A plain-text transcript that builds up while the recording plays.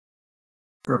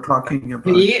We're talking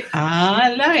about. We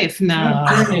are live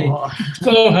now. Okay.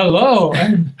 So hello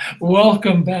and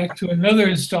welcome back to another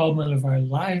installment of our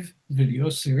live video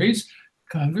series,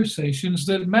 Conversations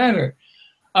That Matter.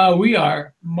 We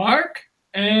are Mark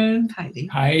and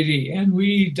Heidi, and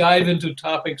we dive into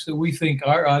topics that we think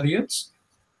our audience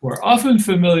who are often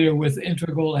familiar with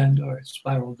integral and or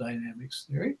spiral dynamics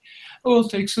theory will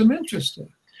take some interest in.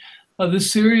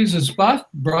 This series is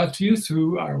brought to you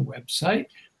through our website,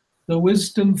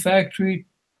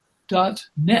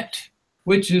 thewisdomfactory.net,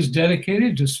 which is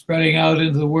dedicated to spreading out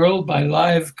into the world by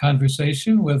live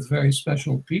conversation with very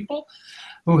special people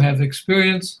who have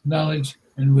experience, knowledge,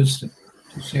 and wisdom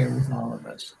to share with all of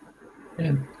us.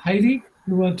 And Heidi,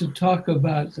 you want to talk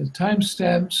about the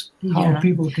timestamps, how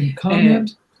people can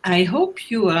comment? I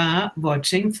hope you are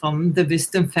watching from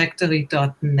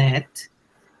thewisdomfactory.net.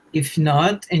 If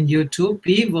not, in YouTube,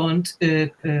 we won't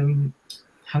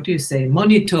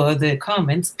monitor the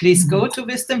comments. Please go to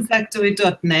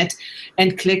wisdomfactory.net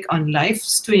and click on live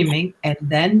streaming, and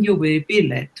then you will be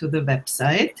led to the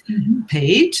website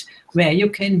page where you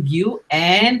can view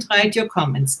and write your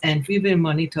comments, and we will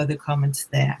monitor the comments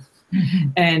there.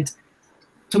 And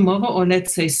tomorrow, or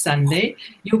let's say Sunday,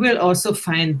 you will also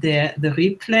find the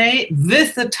replay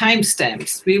with the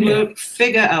timestamps. We will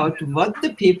figure out what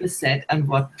the people said and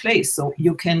what place, so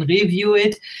you can review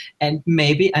it and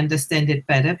maybe understand it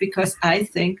better, because I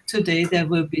think today there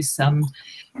will be some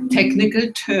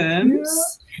technical terms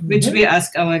which we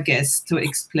ask our guests to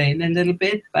explain a little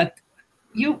bit, but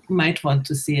you might want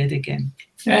to see it again.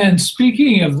 And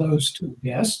speaking of those two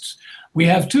guests, we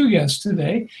have two guests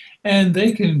today, and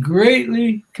they can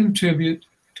greatly contribute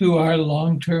to our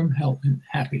long-term health and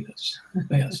happiness.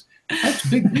 Yes, that's a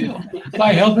big deal.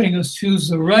 By helping us choose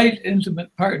the right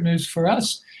intimate partners for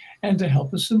us and to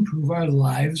help us improve our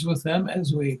lives with them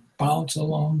as we bounce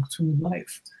along through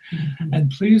life. And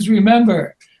please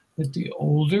remember that the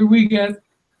older we get,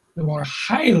 the more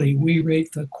highly we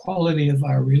rate the quality of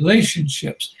our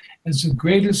relationships as the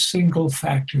greatest single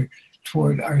factor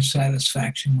toward our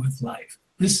satisfaction with life.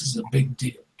 This is a big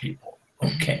deal, people.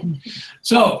 Okay.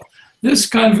 So this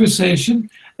conversation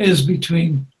is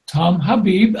between Tom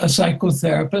Habib, a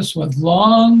psychotherapist with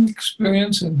long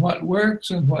experience in what works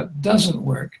and what doesn't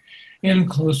work in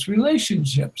close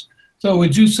relationships. So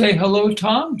would you say hello,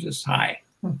 Tom? Just hi.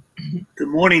 Good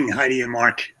morning, Heidi and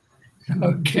Mark.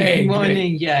 Okay. Good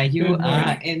morning. Yeah, you Good morning.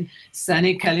 are in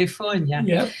sunny California.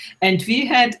 Yep. And we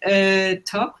had a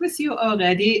talk with you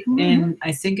already in,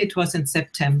 I think it was in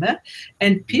September.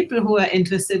 And people who are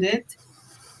interested in it,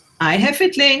 I have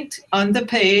it linked on the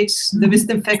page,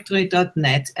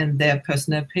 thewisdomfactory.net, and their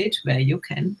personal page where you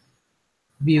can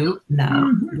view now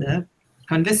the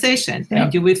conversation. Yeah.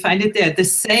 And you will find it there. The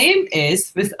same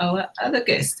is with our other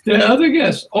guest. The other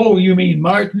guest. Oh, you mean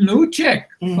Martin Ucik.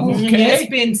 He Okay. has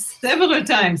been several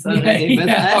times already with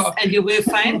us, and you will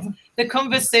find the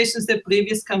conversations, the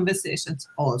previous conversations,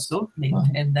 also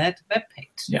linked in that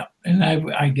webpage. Yeah, and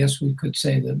I guess we could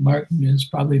say that Martin is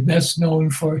probably best known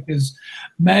for his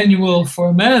manual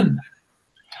for men,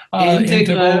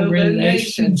 integral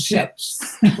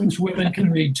relationships, which women can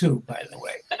read too, by the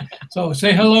way. So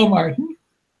say hello, Martin.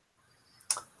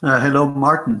 Hello,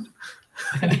 Martin.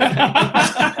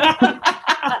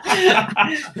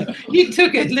 He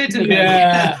took it literally.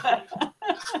 Yeah.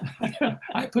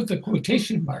 I put the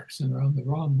quotation marks in around the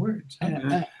wrong words.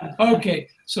 Okay,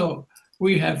 so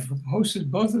we have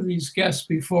hosted both of these guests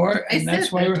before, and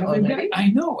that's why we're having them back. I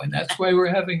know, and that's why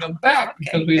we're having them back,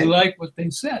 because we like what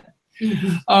they said.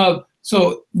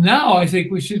 So now I think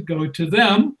we should go to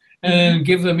them and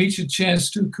give them each a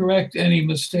chance to correct any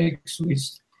mistakes,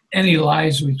 any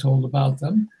lies we told about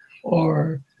them,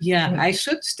 or... Yeah, I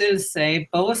should still say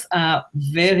both are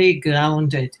very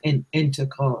grounded in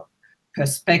integral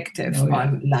perspective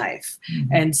on life.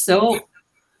 And so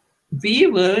we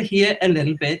will hear a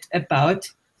little bit about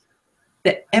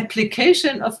the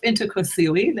application of integral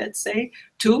theory, let's say,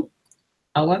 to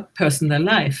our personal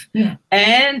life. Yeah.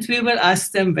 And we will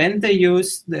ask them when they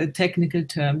use the technical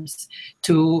terms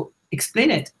to explain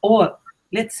it. Or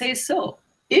let's say so,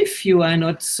 if you are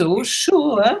not so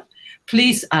sure,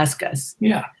 please ask us.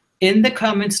 Yeah. In the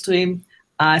comment stream,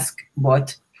 ask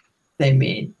what they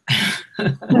mean.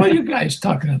 What are you guys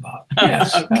talking about?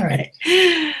 Yes. Okay.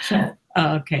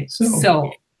 All right.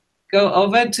 So go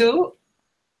over to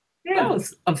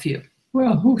both of you.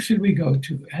 Well, who should we go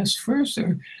to? Us first,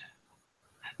 or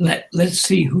let's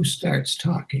see who starts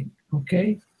talking,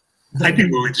 okay? I'd be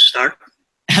willing to start.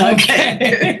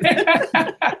 Okay.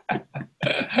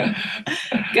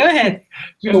 Go ahead.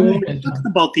 So when we're talking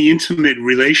about the intimate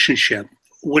relationship,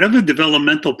 whatever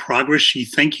developmental progress you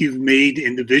think you've made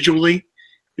individually,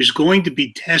 is going to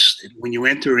be tested when you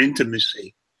enter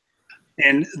intimacy.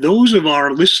 And those of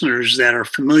our listeners that are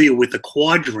familiar with the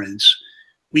quadrants,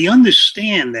 we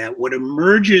understand that what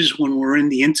emerges when we're in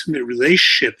the intimate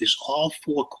relationship is all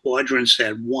four quadrants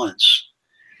at once.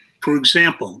 For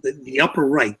example, the upper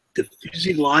right, the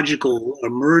physiological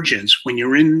emergence when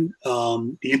you're in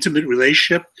the intimate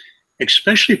relationship,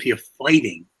 especially if you're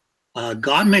fighting.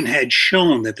 Gottman had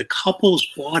shown that the couple's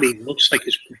body looks like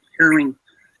it's preparing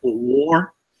for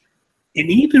war. And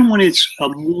even when it's a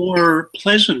more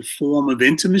pleasant form of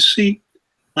intimacy,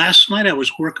 last night I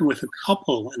was working with a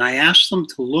couple and I asked them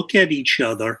to look at each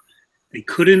other. They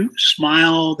couldn't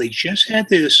smile. They just had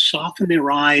to soften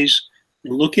their eyes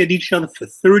and look at each other for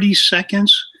 30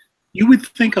 seconds. You would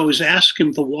think I was asking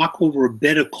them to walk over a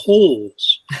bed of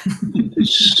coals to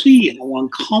see how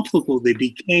uncomfortable they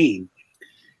became.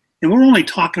 And we're only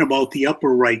talking about the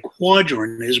upper right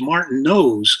quadrant. As Martin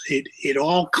knows, it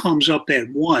all comes up at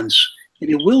once, and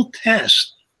it will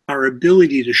test our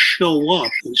ability to show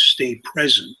up and stay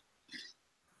present.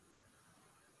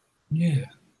 Yeah.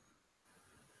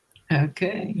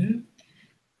 Okay. Yeah.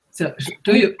 So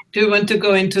do you want to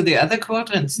go into the other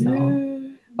quadrants now? Yeah.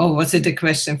 Or was it a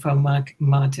question from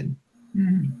Martin?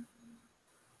 Mhm.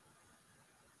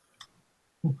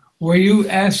 Were you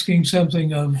asking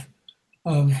something of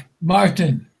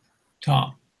Martin,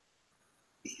 Tom?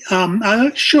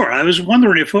 Sure. I was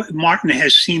wondering if Martin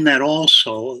has seen that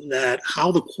also, that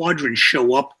how the quadrants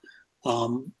show up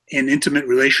in intimate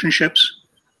relationships.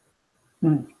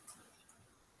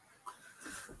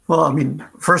 Well, I mean,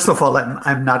 first of all,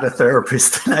 I'm not a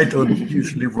therapist. I don't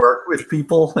usually work with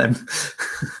people, and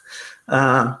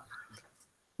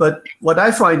but what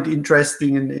I find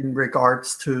interesting in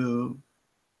regards to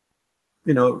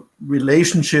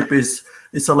relationship is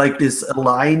like this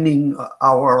aligning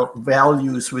our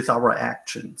values with our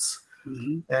actions.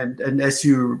 Mm-hmm. And as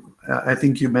I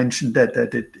think you mentioned that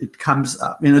it comes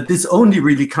up. This only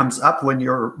really comes up when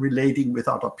you're relating with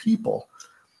other people,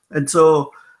 and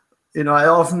so. I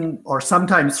often or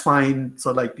sometimes find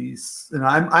like these.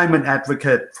 I'm an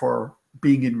advocate for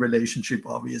being in relationship,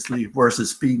 obviously,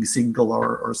 versus being single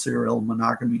or serial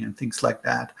monogamy and things like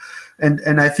that.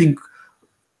 And I think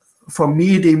for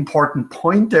me the important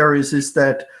point there is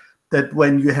that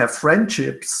when you have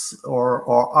friendships or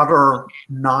other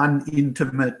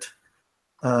non-intimate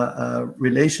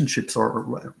relationships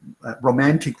or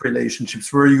romantic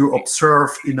relationships where you observe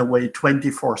in a way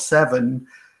 24/7.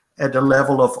 At a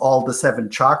level of all the 7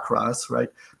 chakras, right?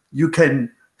 You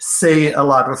can say a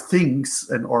lot of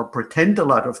things or pretend a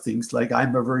lot of things, like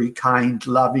I'm a very kind,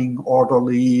 loving,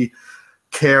 orderly,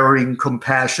 caring,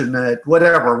 compassionate,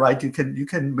 whatever, right? You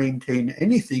can maintain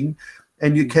anything,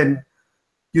 and you can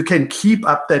keep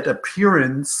up that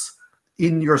appearance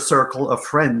in your circle of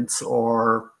friends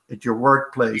or at your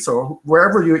workplace or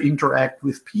wherever you interact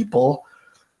with people.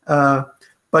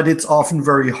 But it's often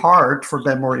very hard for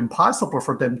them or impossible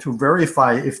for them to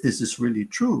verify if this is really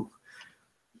true.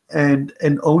 And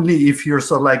only if you're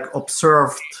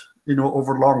observed,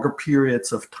 over longer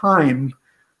periods of time,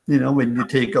 when you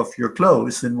take off your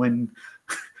clothes and when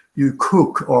you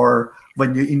cook or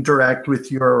when you interact with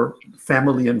your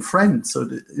family and friends. So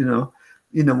that,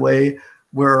 in a way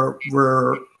where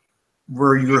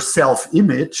your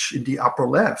self-image in the upper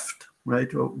left,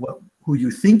 right? Who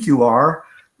you think you are,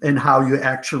 and how you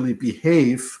actually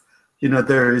behave,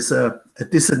 there is a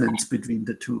dissonance between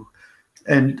the two.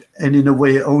 And in a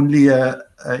way, only a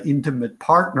intimate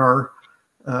partner,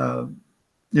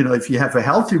 if you have a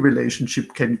healthy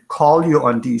relationship, can call you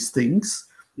on these things.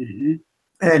 Mm-hmm.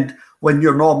 And when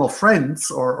your normal friends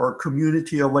or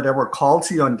community or whatever calls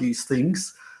you on these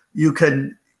things, you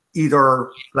can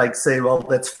either say, well,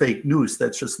 that's fake news,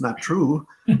 that's just not true.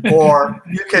 Or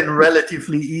you can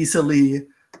relatively easily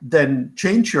then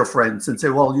change your friends and say,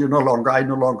 well, I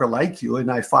no longer like you and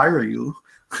I fire you.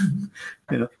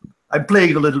 I'm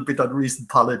playing a little bit on recent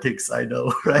politics, I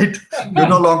know, right? You're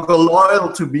no longer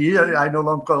loyal to me. I no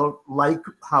longer like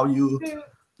how you're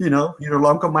no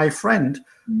longer my friend.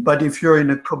 But if you're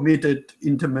in a committed,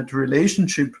 intimate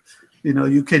relationship,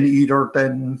 you can either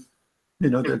then,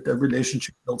 the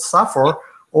relationship will suffer,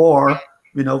 or,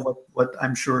 what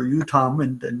I'm sure you, Tom,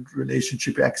 and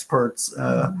relationship experts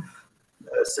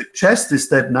suggest is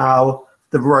that now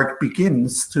the work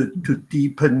begins to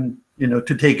deepen,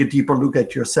 to take a deeper look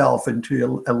at yourself and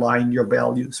to align your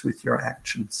values with your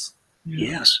actions.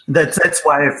 Yes. That's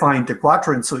why I find the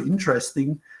quadrant so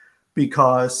interesting,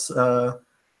 because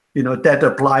that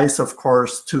applies, of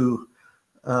course, to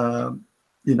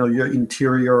your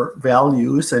interior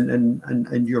values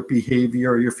and your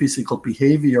behavior, your physical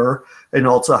behavior, and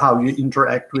also how you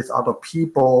interact with other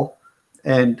people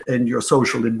and your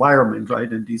social environment,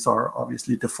 right? And these are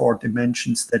obviously the 4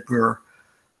 dimensions that we're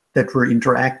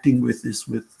interacting with, is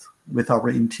with our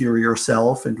interior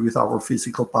self and with our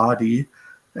physical body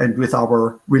and with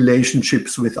our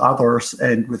relationships with others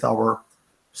and with our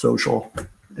social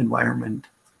environment.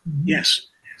 Yes.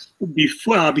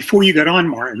 Before you got on,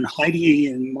 Martin, Heidi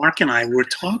and Mark and I were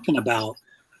talking about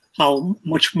how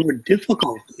much more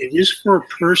difficult it is for a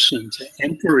person to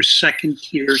enter a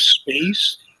second-tier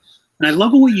space. And I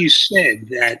love what you said,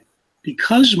 that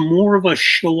because more of us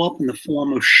show up in the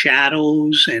form of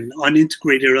shadows and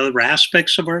unintegrated other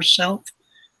aspects of ourselves,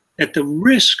 that the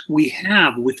risk we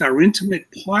have with our intimate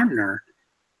partner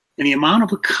and the amount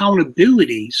of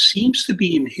accountability seems to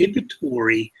be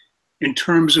inhibitory in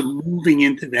terms of moving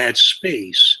into that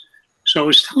space. So I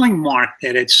was telling Mark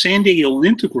that at San Diego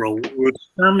Integral, we're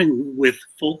experimenting with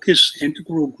focused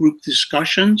integral group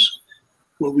discussions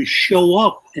where we show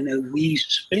up in a we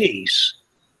space.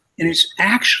 And it's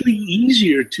actually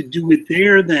easier to do it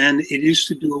there than it is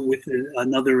to do it with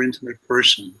another intimate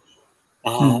person.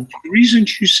 The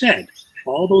reasons you said,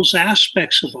 all those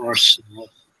aspects of ourselves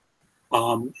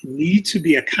need to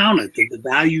be accounted, that the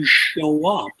values show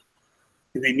up,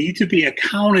 and they need to be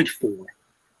accounted for.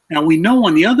 Now, we know,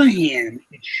 on the other hand,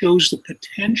 it shows the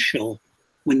potential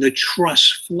when the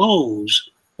trust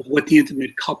flows of what the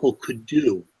intimate couple could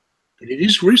do. But it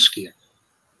is riskier,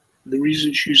 for the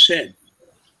reasons you said.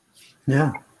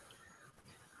 Yeah.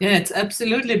 Yeah, it's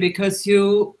absolutely, because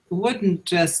you wouldn't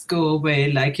just go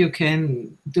away like you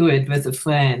can do it with a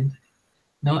friend.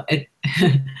 No,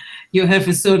 you have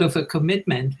a sort of a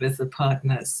commitment with a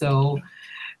partner. So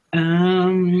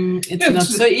it's not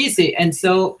so easy. And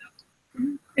so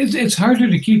it's harder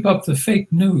to keep up the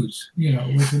fake news,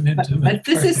 with an intimate But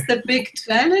this is the big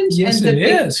challenge, yes, and the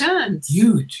big is. chance.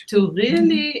 Huge. To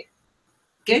really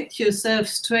get yourself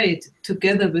straight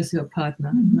together with your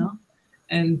partner. No?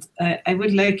 And I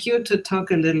would like you to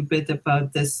talk a little bit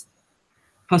about this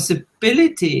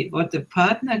possibility, what the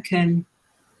partner can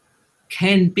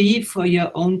be for your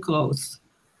own growth.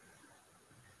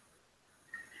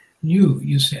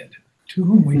 You said. To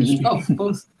whom we speak. Oh,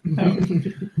 both.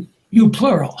 You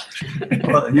plural.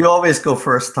 Well, you always go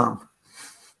first, Tom.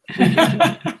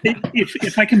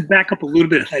 If I can back up a little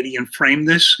bit, Heidi, and frame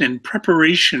this in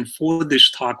preparation for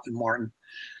this talk with Martin,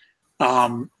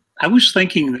 I was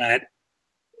thinking that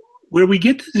where we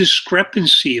get the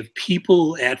discrepancy of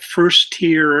people at first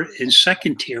tier and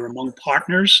second tier among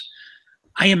partners,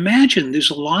 I imagine there's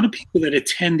a lot of people that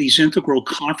attend these integral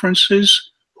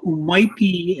conferences who might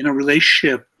be in a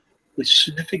relationship with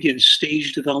significant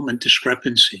stage development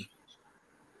discrepancy.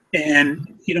 And,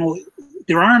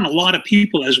 there aren't a lot of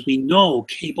people, as we know,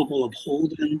 capable of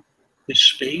holding this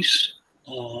space.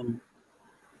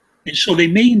 And so they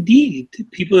may indeed,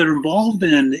 people that are involved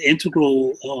in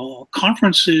integral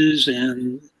conferences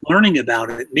and learning about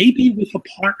it, maybe with a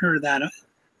partner that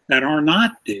are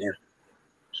not there.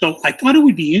 So I thought it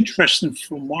would be interesting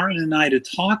for Martin and I to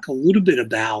talk a little bit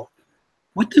about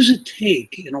what does it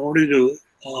take in order to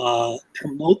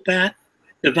promote that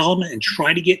development and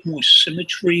try to get more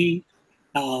symmetry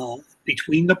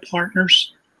between the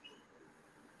partners.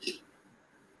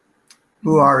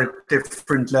 Who are at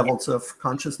different levels of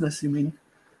consciousness, you mean?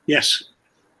 Yes.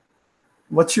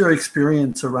 What's your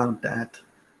experience around that?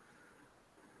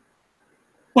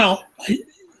 Well,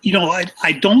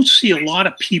 I don't see a lot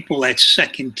of people at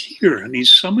second tier. I mean,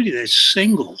 somebody that's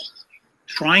single,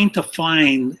 trying to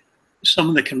find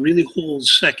someone that can really hold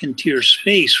second tier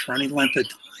space for any length of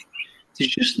time.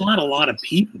 There's just not a lot of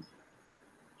people.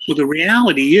 So the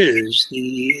reality is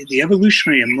the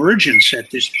evolutionary emergence at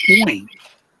this point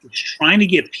is trying to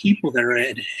get people that are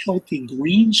at healthy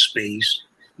green space,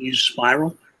 use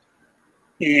spiral,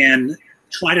 and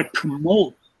try to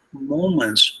promote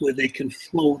moments where they can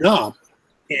float up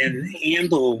and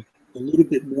handle a little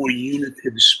bit more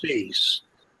unitive space.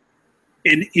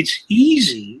 And it's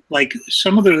easy, like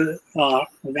some of the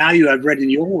value I've read in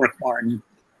your work, Martin,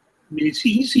 I mean, it's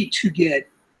easy to get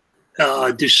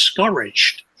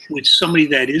discouraged with somebody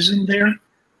that isn't there,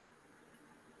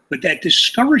 but that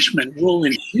discouragement will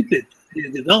inhibit their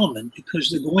development because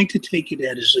they're going to take it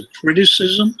as a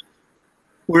criticism,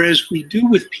 whereas we do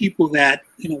with people that,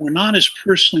 we're not as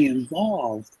personally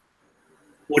involved.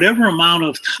 Whatever amount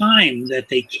of time that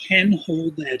they can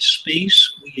hold that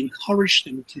space, we encourage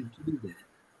them to do that.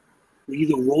 We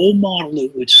either role model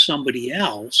it with somebody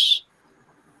else,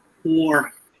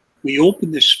 or we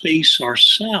open the space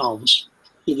ourselves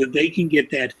so that they can get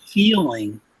that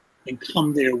feeling and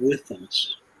come there with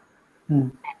us.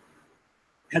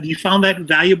 Have you found that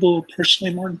valuable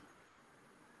personally, Martin?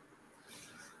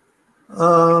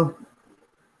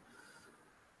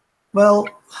 Well,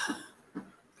 I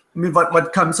mean,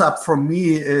 what comes up for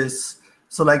me is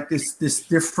so like this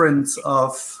difference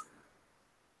of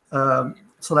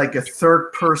so like a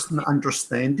third person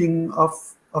understanding of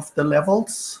the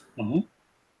levels,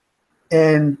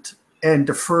 and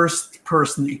the first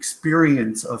person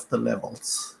experience of the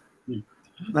levels.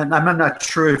 And I'm not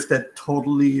sure if that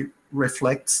totally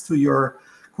reflects to your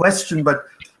question, but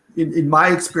in my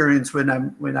experience, when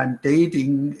I'm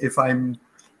dating, if I'm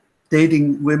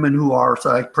dating women who are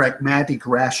so like pragmatic,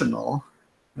 rational,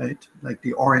 right, like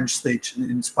the orange stage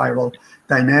in spiral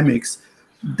dynamics,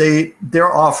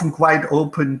 they're often quite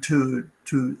open to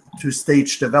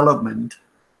stage development,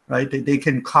 right? They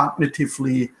can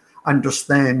cognitively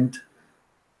understand,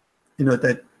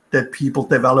 that people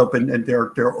develop, and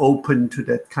they're open to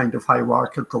that kind of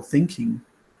hierarchical thinking,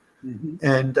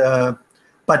 and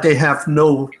but they have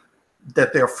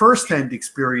that their firsthand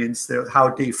experience,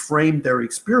 how they frame their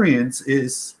experience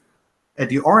is at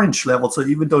the orange level. So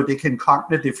even though they can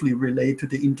cognitively relate to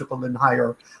the integral and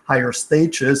higher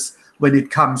stages, when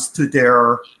it comes to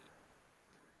their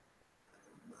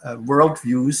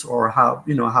worldviews, or how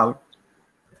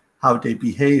they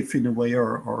behave in a way,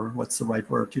 or what's the right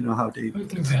word, how they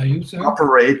values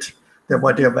operate,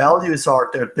 what their values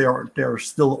are, they're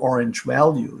still orange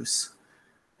values,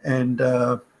 and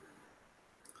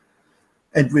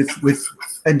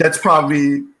that's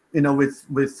probably,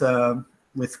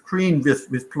 with green,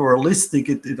 with pluralistic,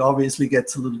 it obviously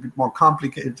gets a little bit more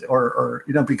complicated, or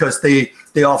because they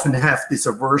often have this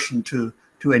aversion to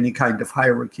any kind of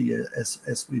hierarchy,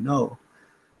 as we know.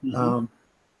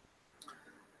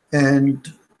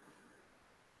 And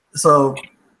so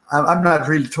I'm not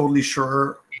really totally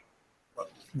sure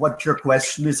what your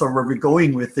question is, or where we're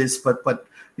going with this, but what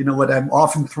I'm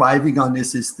often thriving on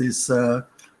is this.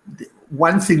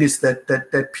 One thing is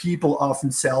that people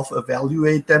often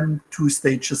self-evaluate them 2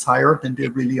 stages higher than they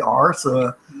really are.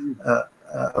 So a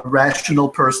rational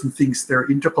person thinks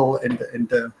they're integral, and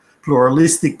a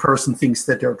pluralistic person thinks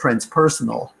that they're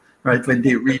transpersonal, right, when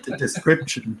they read the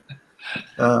description.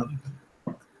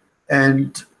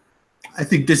 And I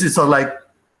think this is like,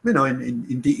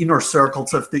 in the inner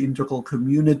circles of the integral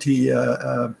community,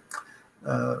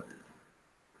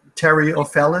 Terry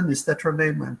O'Fallon, is that her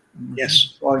name?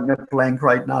 Yes. I'm drawing a blank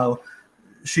right now.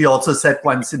 She also said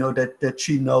once, that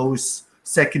she knows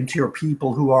second-tier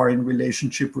people who are in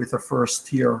relationship with a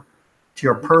first-tier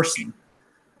person,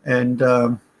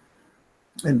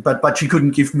 but she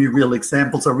couldn't give me real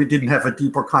examples, or we didn't have a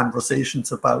deeper conversation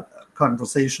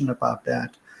about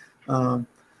that.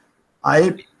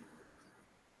 I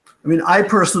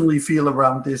personally feel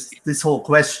around this whole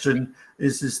question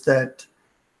is that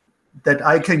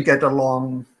I can get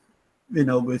along,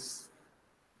 with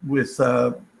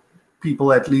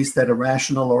people at least at a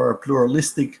rational or a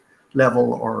pluralistic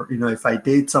level, or if I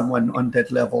date someone on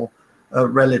that level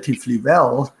relatively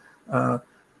well.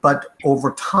 But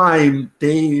over time,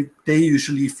 they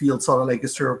usually feel sort of like a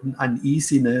certain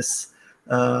uneasiness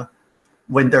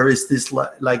when there is this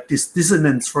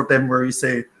dissonance for them, where you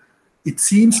say, it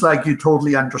seems like you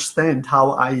totally understand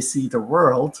how I see the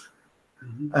world.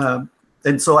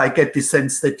 And so I get the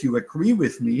sense that you agree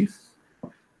with me,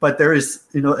 but there is,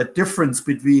 a difference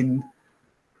between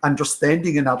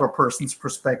understanding another person's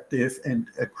perspective and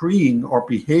agreeing or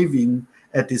behaving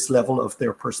at this level of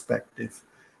their perspective.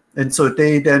 And so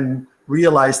they then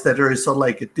realize that there is sort of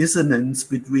like a dissonance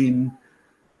between,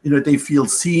 they feel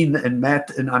seen and met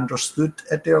and understood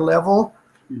at their level,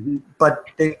 but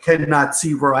they cannot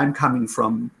see where I'm coming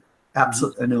from.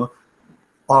 Absolutely,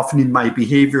 often in my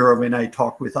behavior, or when I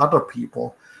talk with other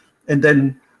people. And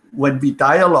then when we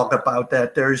dialogue about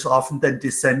that, there is often then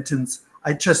this sentence,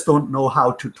 I just don't know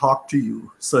how to talk to you,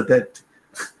 so that,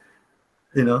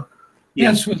 what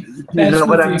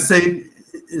I'm saying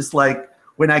is like,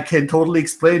 when I can totally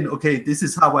explain, okay, this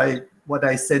is what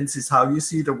I sense is how you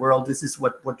see the world, this is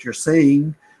what you're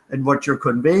saying and what you're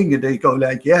conveying, and they go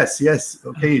like, yes,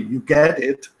 okay, you get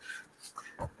it.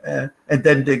 And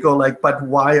then they go like, but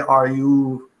why are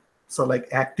you so like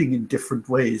acting in different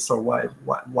ways? Or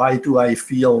why do I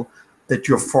feel that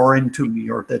you're foreign to me,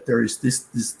 or that there is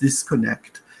this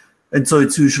disconnect? And so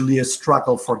it's usually a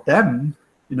struggle for them,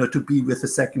 to be with a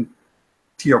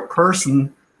second-tier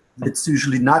person. It's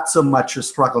usually not so much a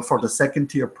struggle for the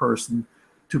second-tier person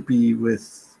to be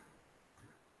with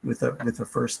a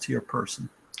first-tier person.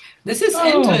 This is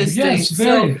interesting. Yes,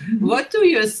 very. So what do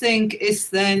you think is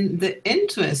then the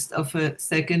interest of a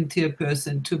second-tier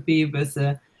person to be with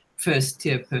a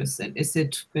first-tier person? Is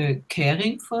it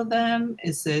caring for them?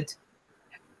 Is it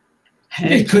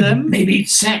help them? Maybe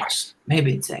it's sex.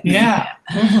 Maybe it's sex. Yeah.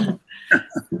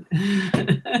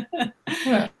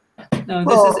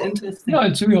 No, this is interesting. No,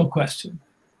 it's a real question.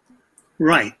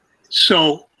 Right.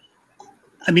 So,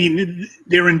 I mean,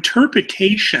 their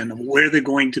interpretation of where they're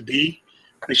going to be,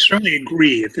 I certainly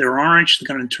agree. If they're orange, they're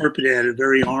going to interpret it at a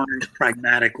very orange,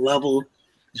 pragmatic level.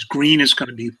 As green is going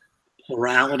to be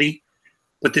plurality.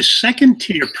 But the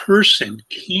second-tier person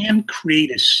can create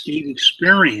a state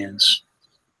experience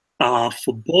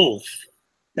for both,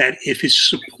 that if it's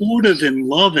supportive and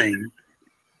loving,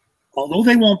 although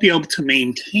they won't be able to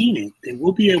maintain it, they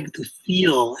will be able to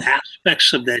feel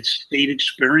aspects of that state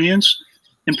experience,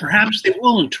 and perhaps they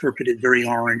will interpret it very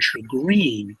orange or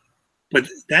green. But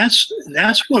that's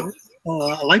what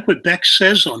I like what Beck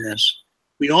says on this.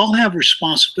 We all have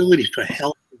responsibility for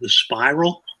health of the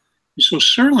spiral. And so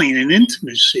certainly in an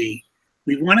intimacy,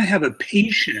 we want to have a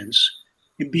patience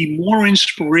and be more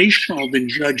inspirational than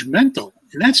judgmental.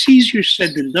 And that's easier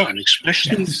said than done,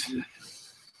 especially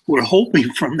we're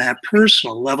hoping from that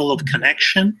personal level of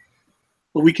connection.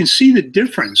 But we can see the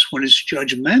difference when it's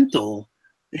judgmental.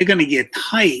 They're going to get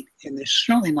tight, and they're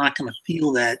certainly not going to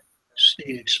feel that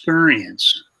state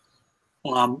experience.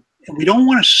 And we don't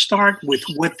want to start with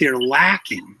what they're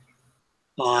lacking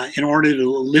in order to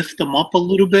lift them up a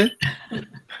little bit.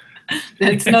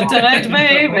 That's not the right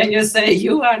way. When you say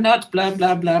you are not blah,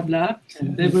 blah, blah, blah,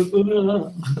 they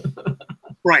will.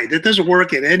 Right. That doesn't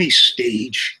work at any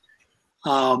stage.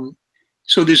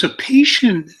 So there's a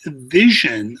patient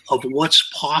vision of what's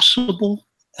possible,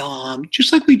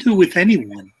 just like we do with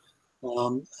anyone.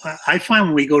 I find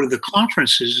when we go to the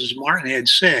conferences, as Martin had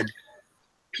said,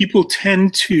 people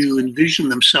tend to envision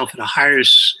themselves at a higher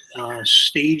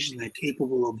stage than they're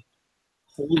capable of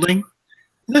holding.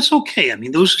 And that's okay. I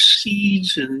mean, those are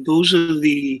seeds, and those are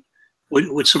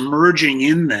what's emerging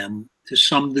in them to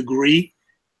some degree.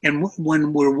 And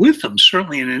when we're with them,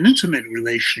 certainly in an intimate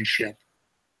relationship,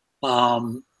 we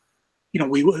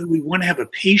want to have a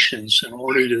patience in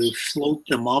order to float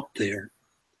them up there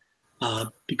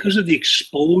because of the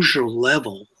exposure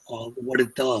level of what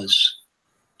it does.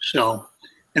 So,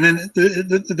 and then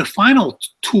the final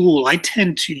tool I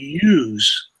tend to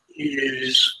use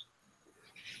is,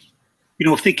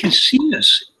 if they can see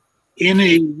us in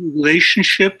a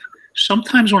relationship,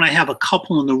 sometimes when I have a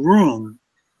couple in the room,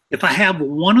 if I have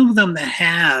one of them that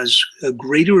has a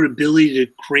greater ability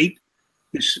to create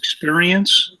this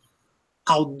experience,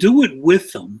 I'll do it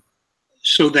with them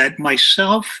so that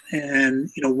myself and,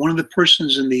 one of the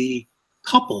persons in the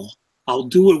couple, I'll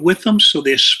do it with them so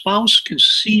their spouse can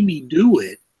see me do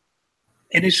it.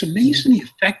 And it's amazing the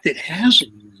effect it has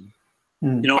on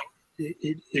them.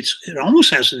 It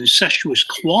almost has an incestuous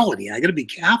quality. I got to be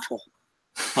careful.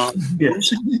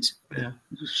 It's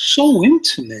so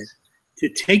intimate to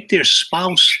take their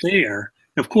spouse there.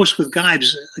 And of course, with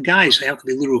guys, I have to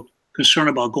be a little concerned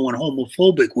about going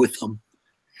homophobic with them.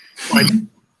 But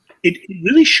it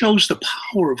really shows the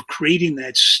power of creating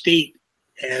that state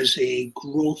as a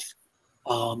growth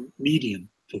medium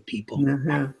for people.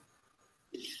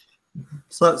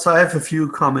 So I have a few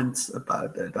comments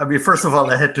about that. I mean, first of all,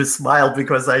 I had to smile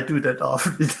because I do that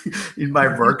often in my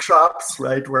workshops,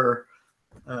 right? Where,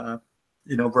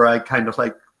 where I kind of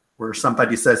like, where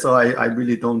somebody says, oh, I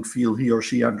really don't feel he or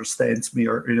she understands me,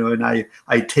 or, and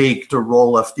I take the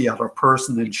role of the other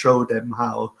person and show them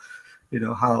how,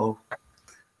 how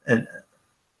an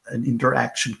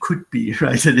interaction could be,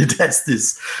 right? And it has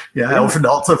this, I often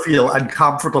also feel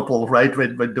uncomfortable, right?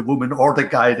 When the woman or the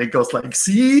guy that goes like,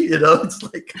 see, it's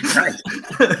like,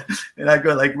 and I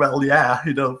go like, well, yeah,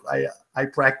 I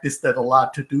practice that a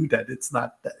lot to do that. It's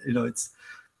not that, it's,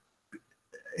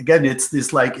 again, it's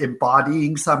this like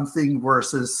embodying something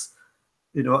versus,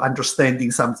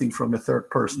 understanding something from a third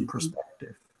person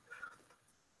perspective.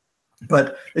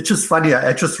 But it's just funny.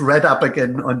 I just read up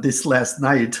again on this last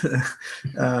night,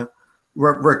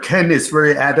 where Ken is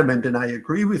very adamant, and I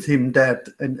agree with him that,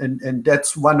 and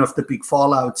that's one of the big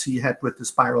fallouts he had with the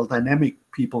spiral dynamic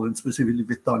people, and specifically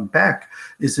with Don Beck,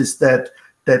 is that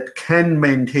Ken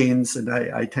maintains, and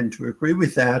I tend to agree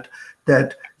with that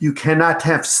you cannot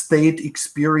have state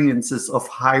experiences of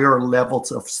higher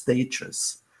levels of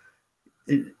stages.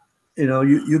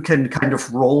 You can kind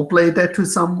of role play that to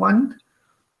someone,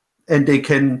 and they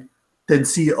can then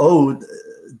see, oh,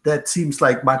 that seems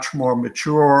like much more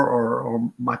mature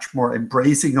or much more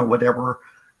embracing or whatever,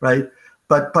 right?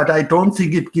 But I don't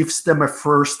think it gives them a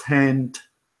firsthand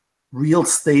real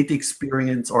state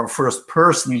experience, or first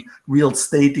person real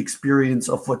state experience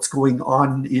of what's going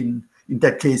on in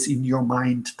that case in your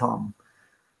mind, Tom.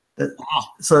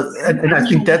 So and I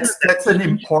think that's an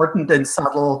important and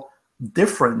subtle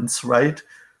difference, right?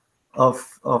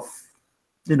 Of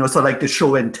so like the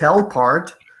show and tell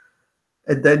part,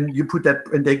 and then you put that,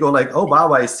 and they go like, oh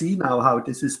wow, I see now how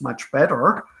this is much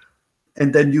better.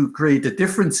 And then you create a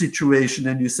different situation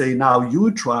and you say, now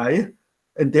you try,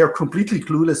 and they're completely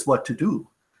clueless what to do.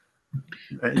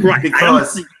 Right.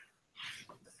 Because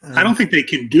I don't think they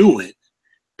can do it,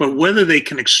 but whether they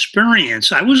can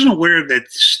experience, I wasn't aware of that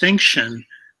distinction,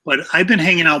 but I've been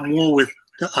hanging out more with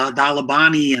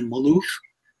Dalabani and Malouf,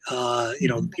 you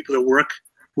know, the people that work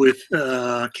with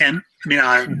Don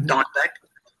Beck.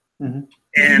 Mm-hmm.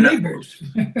 And neighbors.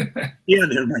 yeah,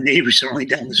 they're my neighbors. They're only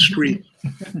down the street.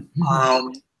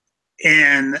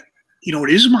 And, you know,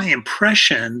 it is my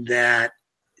impression that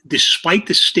despite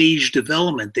the stage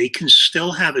development, they can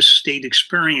still have a state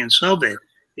experience of it.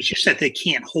 It's just that they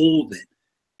can't hold it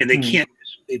and they can't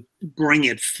bring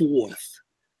it forth.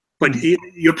 But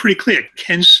you're pretty clear.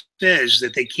 Ken says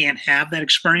that they can't have that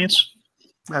experience.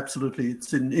 Absolutely.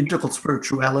 It's in Integral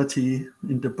Spirituality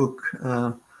in the book.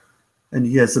 And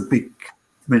he has a big,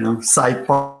 you know,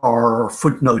 sidebar or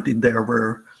footnote in there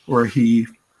where he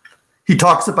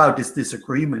talks about this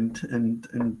disagreement and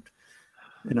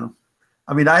you know,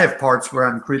 I mean, I have parts where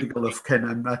I'm critical of Ken.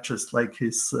 I'm not just like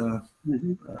his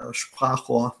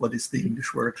Sprachrohr. What is the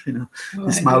English word? You know,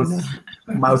 his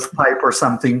mouth pipe or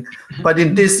something. But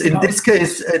in this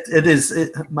case, it is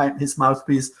his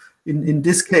mouthpiece. In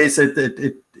this case,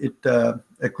 it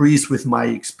agrees with my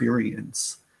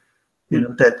experience. You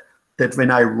know, that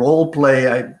when I role play,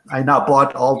 I now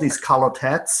bought all these colored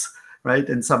hats, right?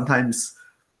 And sometimes,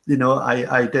 you know,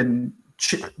 I then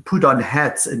put on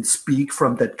hats and speak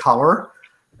from that color,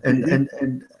 and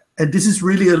this is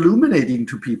really illuminating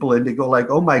to people, and they go like,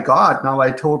 oh my God, now I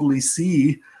totally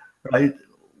see, right?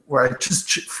 Where I just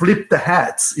flip the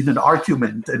hats in an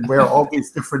argument and wear all these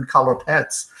different colored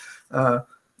hats,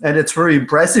 and it's very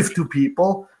impressive to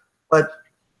people, but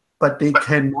they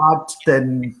cannot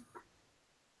then.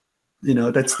 You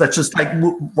know, that's just like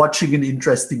watching an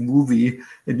interesting movie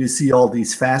and you see all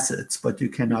these facets, but you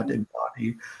cannot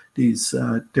embody these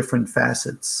different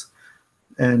facets.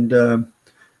 And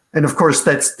of course,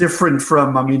 that's different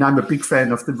from, I mean, I'm a big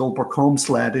fan of the Wilbur-Combs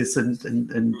lattice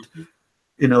and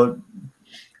you know,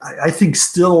 I think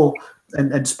still,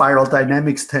 and spiral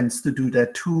dynamics tends to do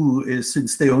that too, is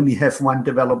since they only have one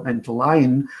developmental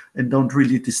line and don't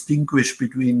really distinguish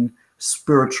between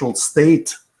spiritual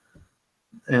state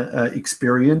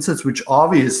experiences, which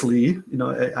obviously, you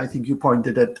know, I think you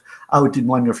pointed it out in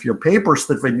one of your papers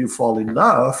that when you fall in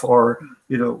love or,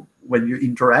 you know, when you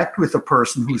interact with a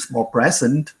person who's more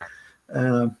present,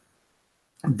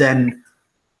 then,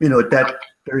 you know, that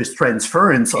there is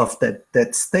transference of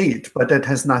that state, but that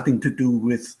has nothing to do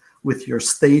with your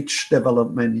stage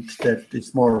development that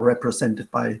is more represented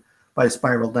by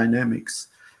spiral dynamics.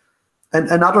 And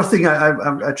another thing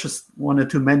I just wanted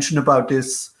to mention about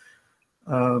this,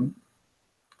 you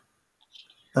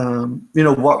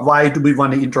know, why do we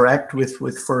want to interact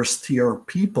with first-tier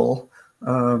people?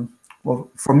 Well,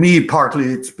 for me, partly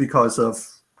it's because of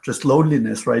just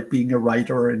loneliness, right? Being a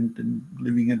writer and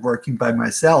living and working by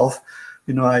myself,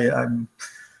 you know,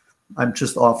 I'm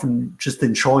just often just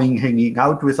enjoying hanging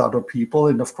out with other people,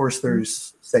 and of course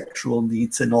there's sexual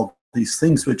needs and all these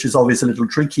things, which is always a little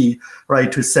tricky,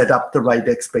 right? To set up the right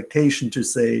expectation to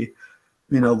say,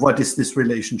 you know, what is this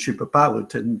relationship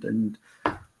about? And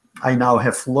I now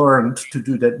have learned to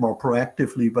do that more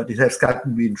proactively, but it has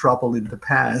gotten me in trouble in the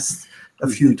past a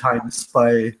few times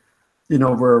by, you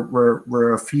know,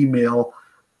 where a female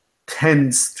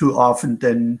tends to often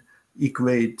then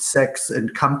equate sex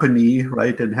and company,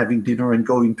 right? And having dinner and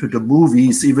going to the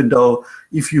movies, even though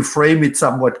if you frame it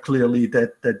somewhat clearly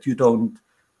that you don't,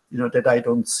 you know, that I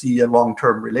don't see a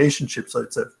long-term relationship. So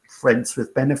it's a friends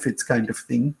with benefits kind of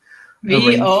thing.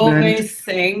 We always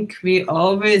think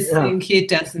he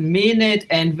doesn't mean it,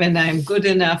 and when I'm good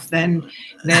enough, then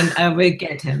I will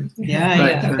get him.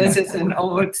 Yeah. This is an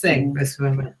old thing with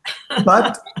women.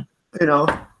 But you know,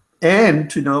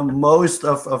 and you know, most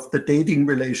of the dating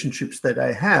relationships that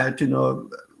I had, you know,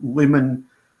 women,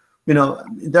 you know,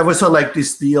 there was like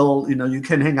this deal, you know, you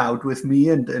can hang out with me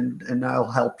and I'll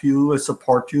help you,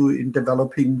 support you in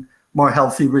developing more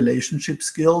healthy relationship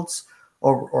skills.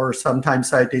 Or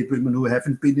sometimes I date women who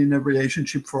haven't been in a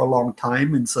relationship for a long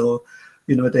time. And so,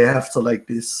 you know, they have to like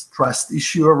this trust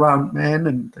issue around men.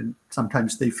 And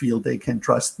sometimes they feel they can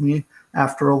trust me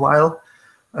after a while.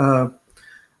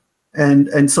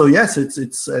 And so, yes,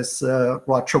 it's as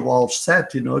Roger Walsh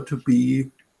said, you know, to be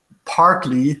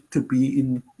partly to be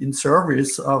in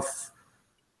service of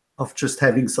just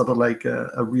having sort of like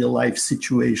a real life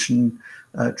situation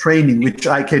training, which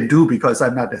I can do because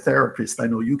I'm not a therapist. I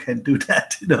know you can do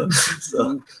that, you know.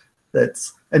 So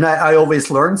that's, and I always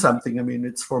learn something. I mean,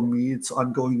 it's, for me, it's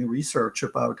ongoing research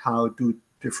about how do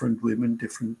different women,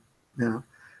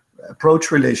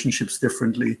 approach relationships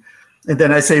differently. And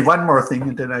then I say one more thing,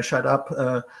 and then I shut up.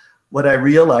 What I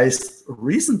realized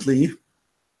recently,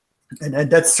 and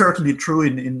that's certainly true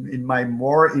in my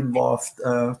more involved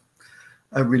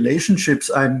relationships,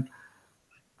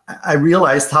 I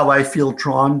realized how I feel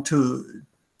drawn to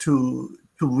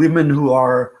women who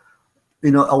are, a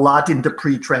lot into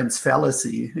pre-trans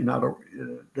fallacy,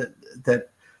 that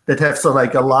have sort of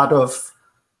like a lot of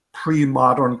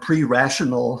pre-modern,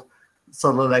 pre-rational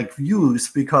sort of like views,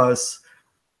 because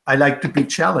I like to be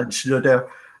challenged,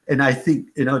 and I think,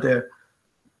 and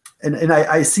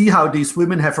I see how these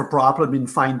women have a problem in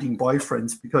finding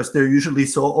boyfriends, because they're usually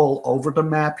so all over the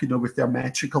map, with their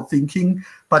magical thinking,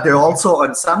 but they're also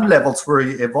on some levels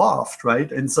very evolved,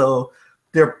 right? And so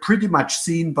they're pretty much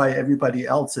seen by everybody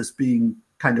else as being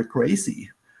kind of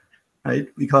crazy, right?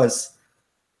 Because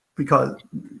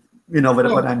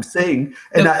what I'm saying.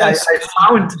 And I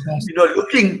found,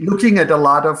 looking at a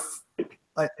lot of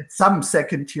some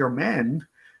second-tier men,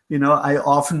 I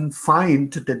often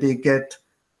find that they get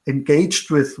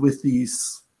engaged with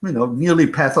these, nearly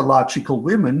pathological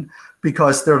women,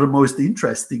 because they're the most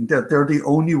interesting. They're the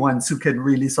only ones who can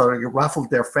really sort of ruffle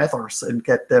their feathers and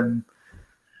get them,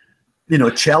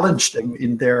 challenge them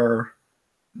in their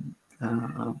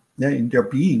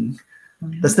being.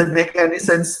 Does that make any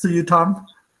sense to you, Tom?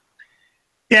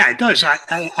 Yeah, it does.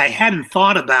 I hadn't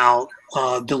thought about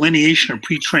delineation of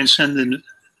pre-transcendent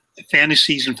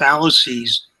fantasies and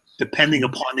fallacies depending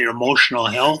upon their emotional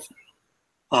health.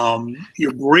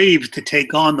 You're brave to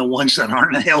take on the ones that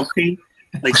aren't healthy,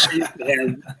 like say if they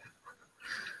have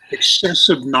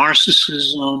excessive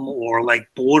narcissism or like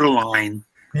borderline.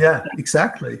 Yeah,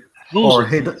 exactly. Or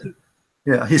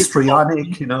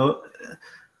histrionic,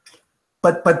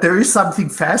 But there is something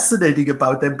fascinating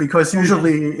about them, because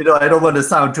usually, I don't want to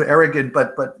sound too arrogant,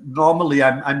 but normally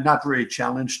I'm not very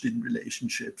challenged in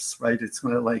relationships, right? It's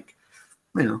kind of like,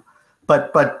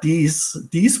 but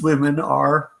these women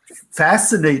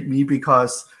fascinate me,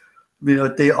 because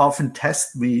they often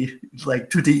test me like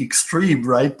to the extreme,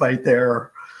 right? By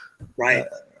their by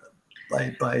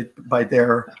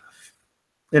their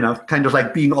kind of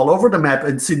like being all over the map.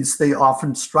 And since they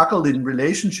often struggled in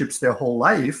relationships their whole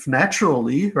life,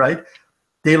 naturally, right,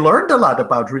 they learned a lot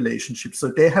about relationships.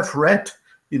 So they have read,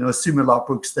 similar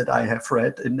books that I have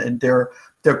read, and they're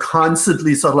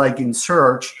constantly sort of like in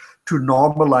search to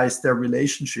normalize their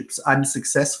relationships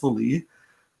unsuccessfully.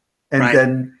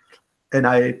 And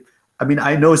I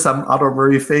know some other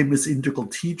very famous integral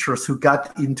teachers who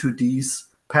got into these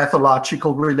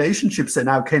pathological relationships, and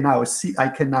I can now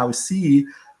see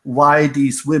why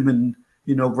these women,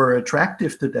 were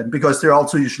attractive to them, because they're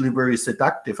also usually very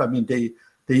seductive. I mean, they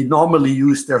normally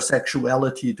use their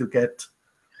sexuality to get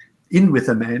in with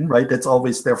a man, right? That's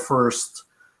always their first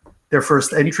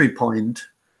entry point,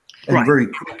 and very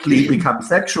quickly become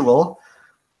sexual.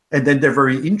 And then they're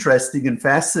very interesting and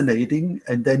fascinating,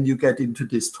 and then you get into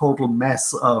this total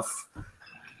mess of,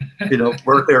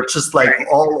 where they're just like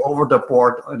all over the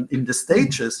board in the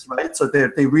stages, right? So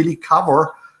they really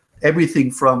cover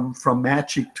everything from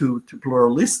magic to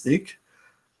pluralistic,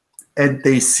 and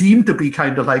they seem to be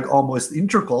kind of like almost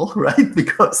integral, right?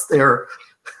 Because they're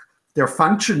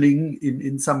functioning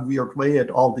in some weird way at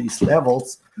all these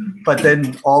levels, but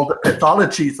then all the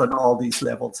pathologies on all these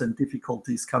levels and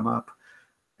difficulties come up,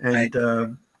 and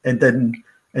then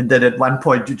at one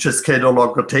point you just can no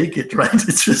longer take it, right?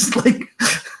 It's just like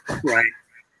right.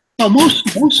 Well,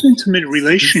 most intimate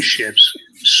relationships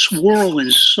swirl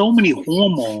in so many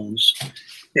hormones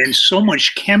and so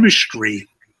much chemistry.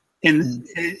 And,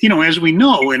 as we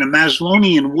know, in a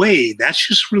Maslowian way, that's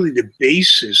just really the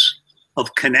basis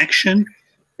of connection.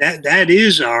 That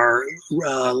is our,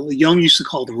 Jung used to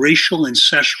call the racial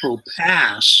ancestral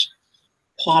past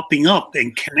popping up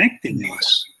and connecting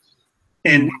us.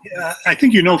 And I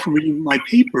think from reading my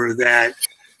paper that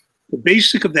the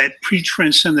basic of that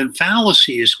pre-transcendent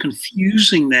fallacy is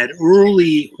confusing that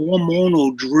early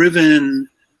hormonal-driven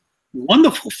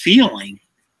wonderful feeling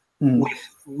with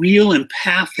real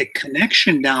empathic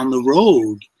connection down the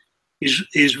road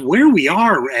is where we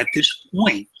are at this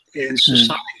point in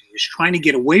society, is trying to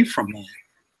get away from that.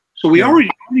 So we already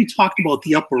talked about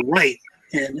the upper right,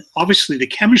 and obviously the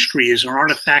chemistry is an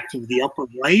artifact of the upper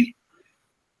right,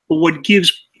 but what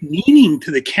gives meaning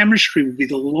to the chemistry would be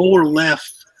the lower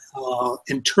left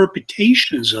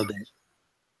interpretations of it.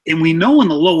 And we know in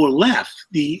the lower left,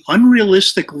 the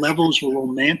unrealistic levels of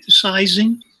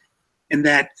romanticizing, and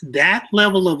that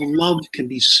level of love can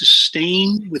be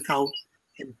sustained without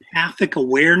empathic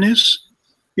awareness.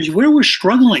 is where we're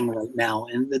struggling right now,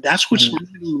 and that's what's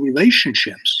limiting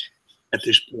relationships at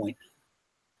this point.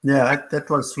 Yeah, that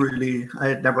was really, I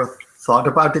had never thought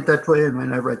about it that way, and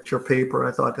when I read your paper,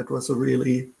 I thought it was a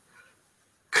really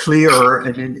clear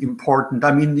and important,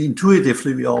 I mean,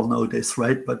 intuitively we all know this,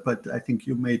 right? But I think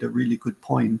you made a really good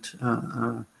point.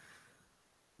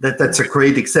 That's a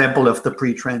great example of the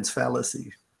pre-trans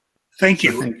fallacy. Thank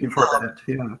you. So thank you for that.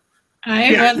 Yeah.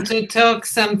 I want to talk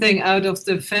something out of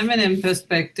the feminine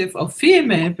perspective or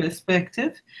female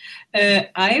perspective.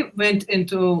 I went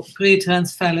into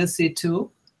pre-trans fallacy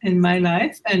too in my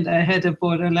life, and I had a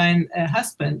borderline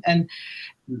husband. And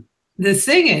the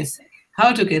thing is,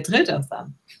 how to get rid of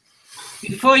them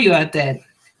before you are dead,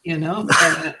 you know?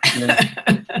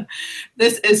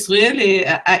 This is really,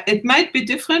 it might be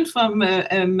different from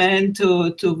a man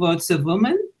towards a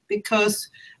woman, because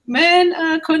men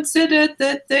are considered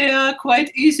that they are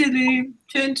quite easily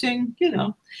changing, you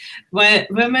know, while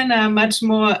women are much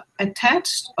more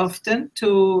attached often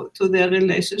to their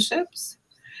relationships.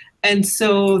 And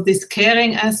so this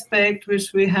caring aspect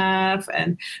which we have,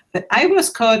 but I was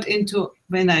caught into,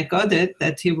 when I got it,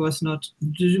 that he was not,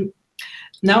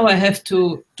 now I have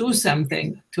to do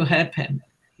something to help him,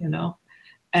 you know.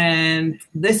 And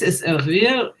this is a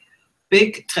real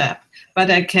big trap. But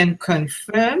I can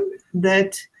confirm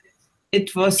that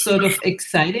it was sort of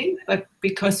exciting, but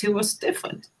because he was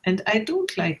different. And I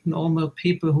don't like normal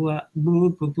people who are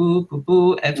boo, boo, boo, boo,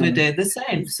 boo, every day the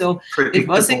same. So it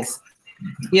was, and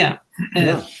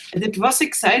it was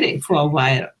exciting for a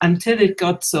while, until it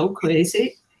got so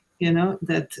crazy, you know,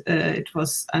 that it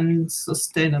was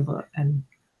unsustainable. And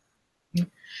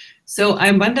so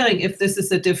I'm wondering if this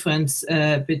is a difference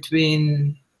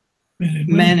between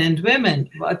men and women.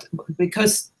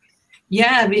 Because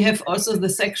yeah, we have also the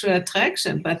sexual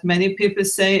attraction, but many people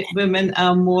say women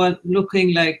are more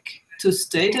looking like to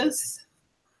status,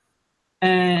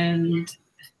 and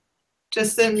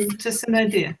just an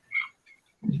idea.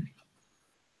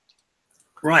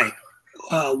 Right.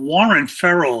 Warren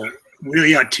Farrell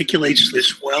really articulates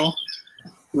this well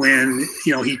when,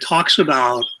 you know, he talks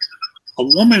about a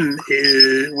woman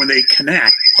when they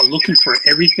connect, are looking for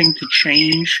everything to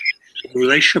change. The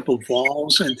relationship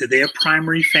evolves into their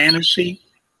primary fantasy,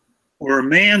 or a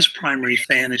man's primary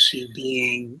fantasy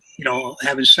being, you know,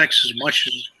 having sex as much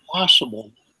as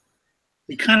possible.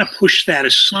 They kind of push that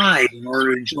aside in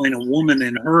order to join a woman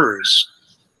in hers.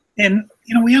 And,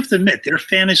 you know, we have to admit, their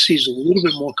fantasy is a little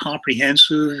bit more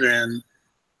comprehensive and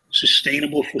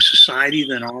sustainable for society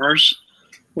than ours.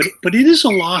 But it is a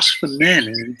loss for men.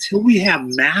 And until we have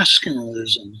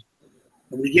masculinism,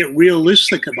 and we get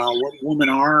realistic about what women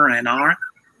are and aren't,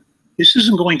 this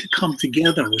isn't going to come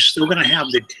together. We're still going to have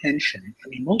the tension. I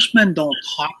mean, most men don't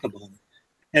talk about it.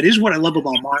 That is what I love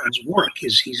about Martin's work,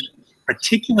 is he's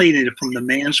articulated it from the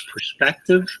man's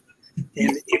perspective.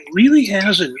 And it really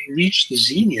hasn't reached the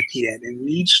zenith yet. It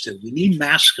needs to. We need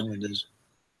masculinism.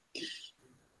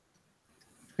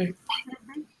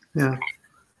 Yeah.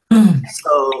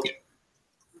 So,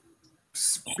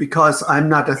 because I'm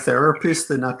not a therapist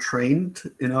and not trained,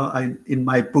 you know, in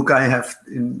my book I have,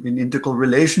 in Integral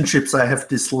Relationships, I have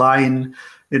this line,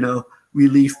 you know, we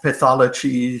leave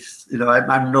pathologies, you know,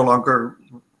 I'm no longer,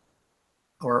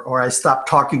 or I stopped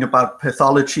talking about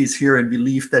pathologies here, and we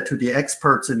leave that to the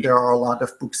experts, and there are a lot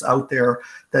of books out there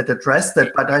that address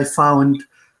that. But I found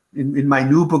in my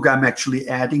new book, I'm actually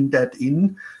adding that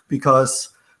in, because,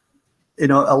 you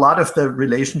know, a lot of the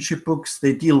relationship books,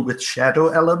 they deal with shadow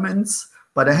elements,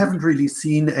 but I haven't really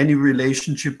seen any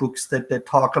relationship books that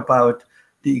talk about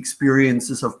the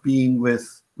experiences of being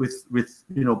with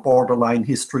you know, borderline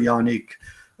histrionic,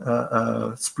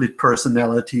 split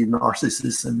personality,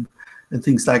 narcissism, and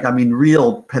things like, I mean,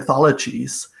 real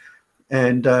pathologies.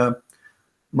 And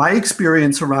my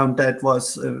experience around that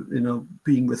was, you know,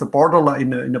 being with a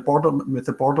borderline, with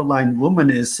a borderline woman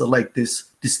is like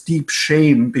this deep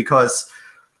shame, because,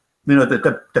 you know,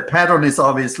 the pattern is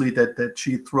obviously that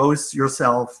she throws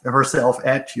herself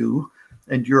at you,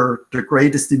 and you're the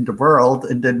greatest in the world,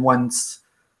 and then once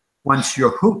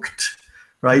you're hooked,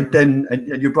 right? Then,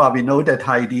 and you probably know that,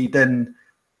 Heidi, then,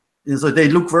 so they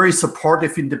look very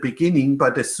supportive in the beginning,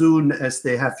 but as soon as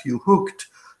they have you hooked,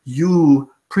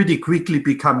 you pretty quickly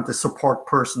become the support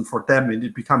person for them, and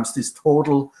it becomes this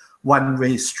total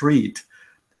one-way street.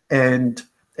 And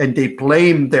they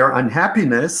blame their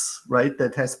unhappiness, right,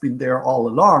 that has been there all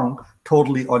along,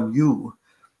 totally on you.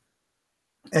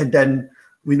 And then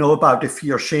we know about the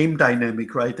fear-shame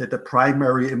dynamic, right, that the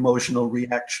primary emotional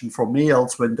reaction for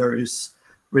males when there is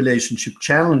relationship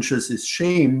challenges is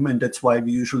shame, and that's why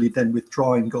we usually then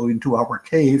withdraw and go into our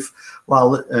cave,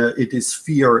 while it is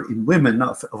fear in women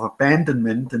of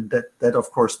abandonment, and that of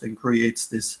course then creates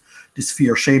this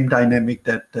fear-shame dynamic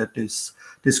that is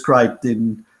described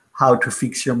in How to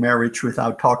Fix Your Marriage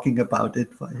Without Talking About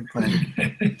It by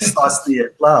Stasny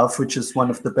at Love, which is one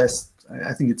of the best.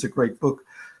 I think it's a great book.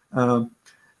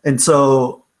 And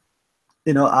so,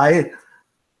 you know, I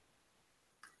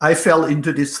fell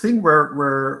into this thing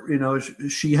where you know,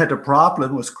 she had a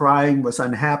problem, was crying, was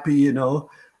unhappy, you know,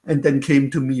 and then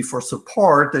came to me for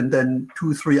support. And then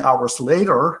 2-3 hours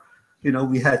later, you know,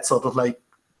 we had sort of like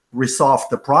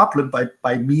resolved the problem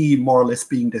by me more or less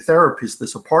being the therapist, the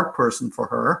support person for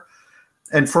her.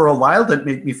 And for a while, that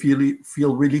made me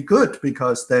feel really good,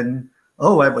 because then,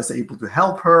 oh, I was able to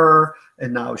help her,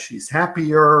 and now she's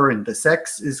happier, and the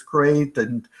sex is great,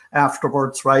 and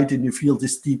afterwards, right, and you feel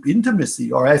this deep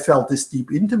intimacy, or I felt this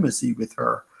deep intimacy with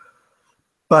her.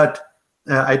 But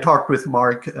I talked with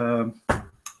Mark,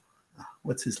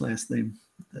 what's his last name?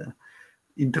 The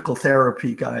integral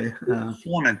therapy guy.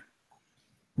 Foreman.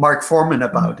 Mark Foreman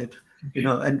about it, you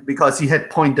know, and because he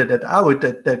had pointed it out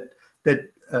that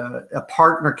a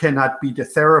partner cannot be the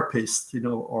therapist, you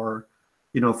know, or,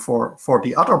 you know, for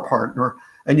the other partner.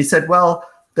 And he said, well,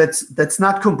 that's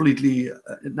not completely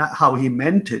not how he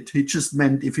meant it. He just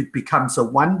meant if it becomes a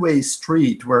one-way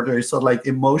street where there is a like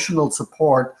emotional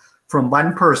support from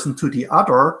one person to the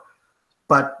other,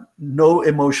 but no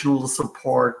emotional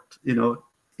support, you know,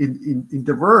 in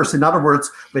the reverse. In other words,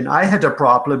 when I had a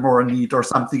problem or a need or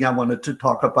something I wanted to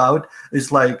talk about,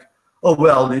 it's like, oh,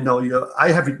 well, you know,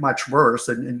 I have it much worse,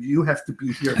 and you have to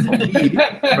be here for me,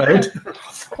 right?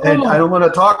 And I don't want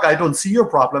to talk. I don't see your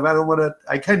problem.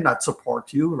 I cannot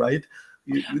support you, right?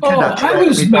 You cannot I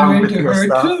was married to her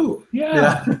stuff. too.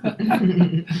 Yeah.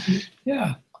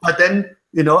 Yeah. But then,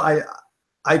 you know,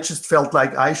 I just felt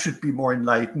like I should be more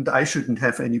enlightened. I shouldn't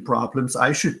have any problems.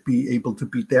 I should be able to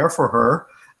be there for her.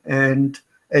 And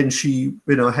she,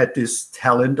 you know, had this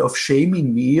talent of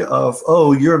shaming me of,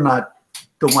 oh, you're not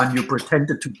the one you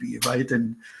pretended to be, right?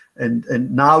 And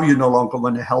now you no longer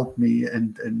want to help me,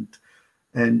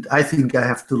 and I think I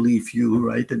have to leave you,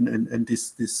 right? And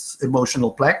this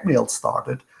emotional blackmail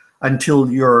started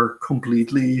until you're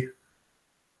completely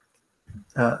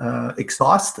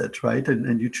exhausted, right?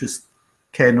 And you just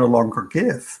can no longer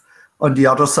give. On the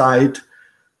other side,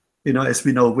 you know, as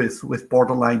we know with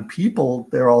borderline people,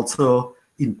 they're also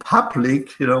in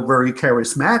public, you know, very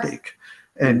charismatic.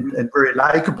 And very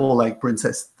likable, like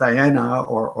Princess Diana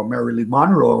or Marilyn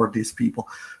Monroe or these people.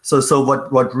 So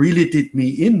what really did me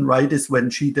in, right, is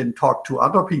when she then talked to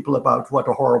other people about what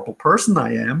a horrible person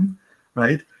I am,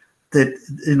 right? That,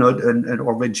 you know,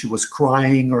 or when she was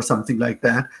crying or something like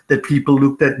that, that people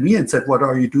looked at me and said, what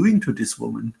are you doing to this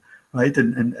woman, right?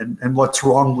 And what's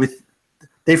wrong with,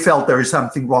 they felt there is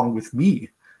something wrong with me,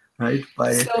 right?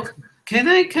 So can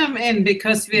I come in,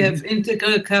 because we have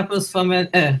integral couples from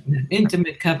an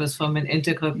intimate couples from an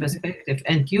integral perspective,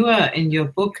 and you are in your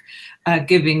book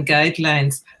giving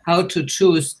guidelines how to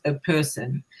choose a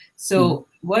person. So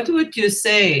what would you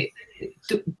say?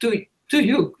 Do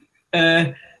you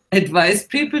advise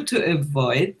people to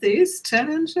avoid these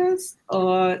challenges,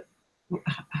 or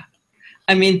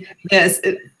I mean, there's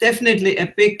definitely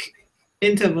a big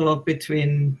interval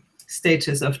between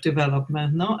stages of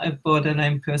development, no? A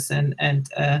borderline person and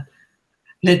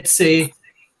let's say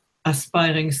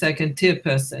aspiring second-tier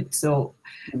person. So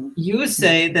you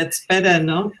say that's better,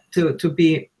 no? To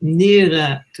be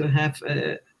nearer, to have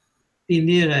be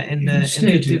nearer in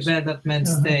the development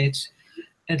stage.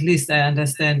 At least I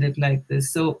understand it like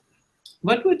this. So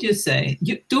what would you say?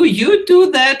 Do you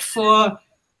do that for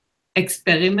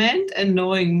experiment and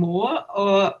knowing more,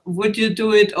 or would you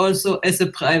do it also as a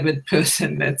private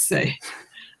person, let's say,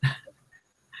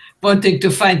 wanting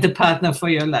to find the partner for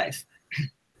your life?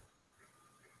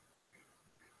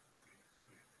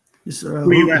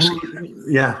 Who you asking?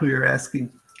 Who you're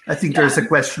asking. I think there's a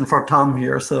question for Tom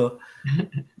here, so.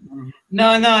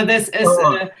 No, this is,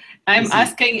 I'm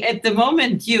asking at the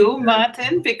moment you,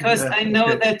 Martin, because I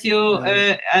know that you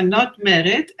are not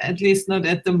married, at least not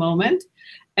at the moment.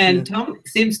 And Tom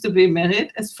seems to be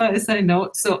married, as far as I know.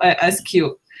 So I ask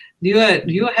you,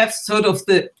 you have sort of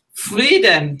the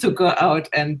freedom to go out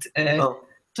and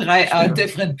try out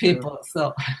different people.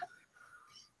 So,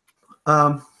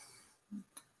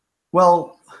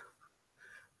 well,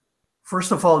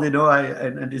 first of all, you know,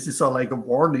 and this is all like a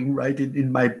warning, right?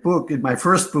 In my book, in my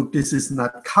first book, this is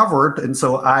not covered, and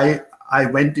so I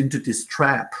went into this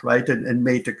trap, right, and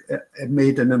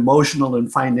made an emotional and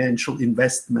financial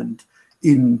investment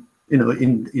in, you know,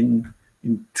 in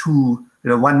two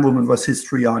one woman was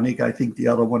histrionic. I think the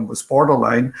other one was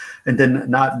borderline. And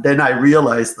then I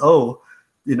realized,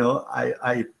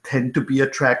 I tend to be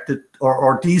attracted,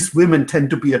 or these women tend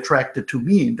to be attracted to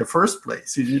me in the first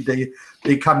place.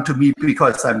 They come to me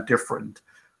because I'm different.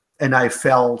 And I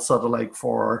fell sort of like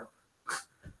for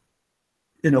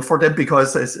them,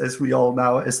 because as we all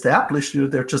now established,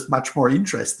 they're just much more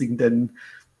interesting than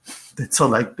sort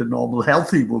of like the normal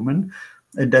healthy woman.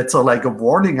 And that's sort of like a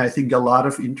warning. I think a lot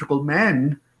of integral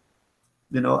men,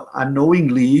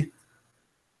 unknowingly,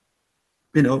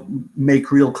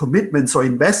 make real commitments or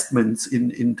investments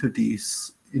into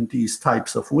these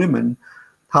types of women.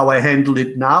 How I handle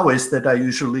it now is that I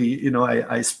usually,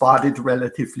 I spot it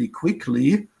relatively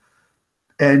quickly,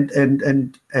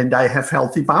 and I have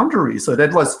healthy boundaries. So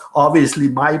that was obviously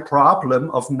my problem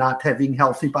of not having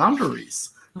healthy boundaries,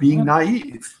 being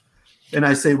naive. And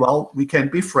I say, well, we can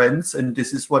be friends, and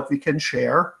this is what we can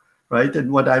share, right? And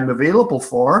what I'm available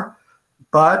for,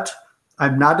 but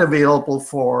I'm not available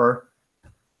for.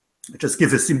 Just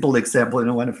give a simple example.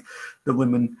 One of the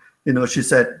women, she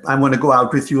said, I want to go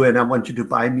out with you and I want you to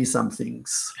buy me some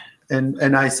things.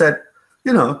 And I said,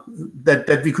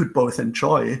 that we could both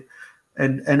enjoy.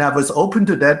 And I was open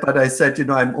to that, but I said,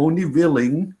 I'm only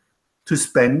willing to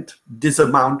spend this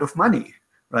amount of money,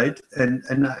 right? And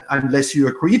unless you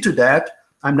agree to that,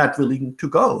 I'm not willing to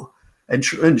go. And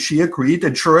she agreed.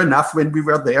 And sure enough, when we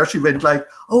were there, she went like,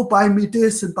 oh, buy me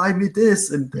this and buy me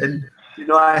this. And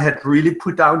I had really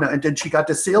put down, and then she got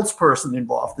the salesperson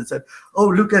involved and said, oh,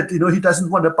 look at, he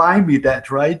doesn't want to buy me that,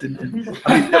 right? And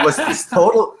I mean, there was this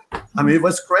total, it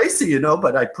was crazy,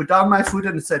 but I put down my foot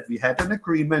and said, we had an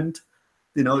agreement,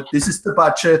 this is the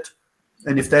budget.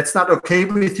 And if that's not okay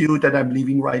with you, then I'm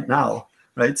leaving right now,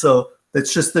 right? So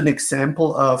that's just an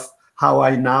example of how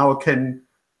I now can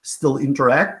still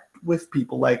interact with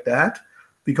people like that,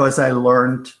 because I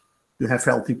learned to have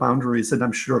healthy boundaries. And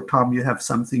I'm sure, Tom, you have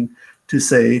something to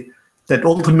say, that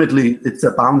ultimately it's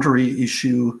a boundary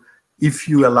issue. If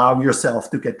you allow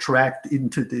yourself to get dragged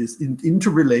into into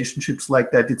relationships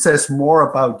like that, it says more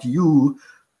about you.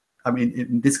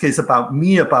 In this case, about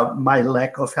me, about my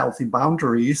lack of healthy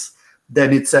boundaries,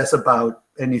 than it says about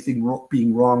anything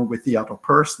being wrong with the other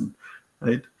person,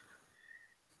 right?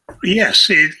 Yes,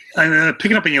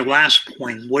 picking up on your last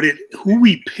point, who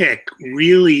we pick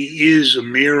really is a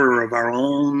mirror of our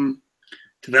own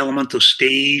developmental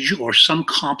stage or some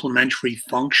complementary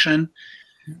function.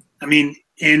 In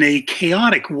a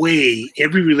chaotic way,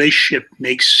 every relationship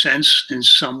makes sense in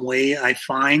some way, I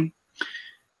find.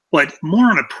 But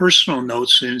more on a personal note,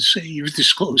 since you've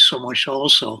disclosed so much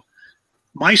also,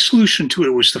 my solution to it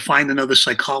was to find another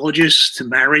psychologist to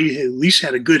marry, who at least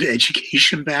had a good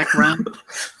education background.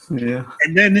 Yeah.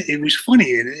 And then it was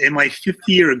funny, in my 5th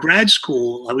year of grad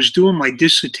school, I was doing my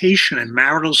dissertation in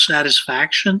marital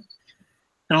satisfaction.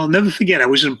 And I'll never forget, I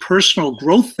was in personal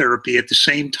growth therapy at the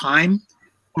same time.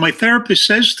 My therapist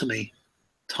says to me,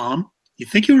 Tom, you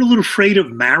think you're a little afraid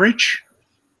of marriage?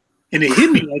 And it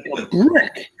hit me like a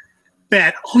brick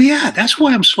that, oh yeah, that's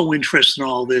why I'm so interested in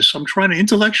all this. I'm trying to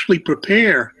intellectually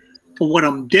prepare for what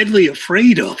I'm deadly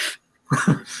afraid of.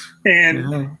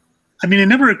 And it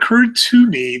never occurred to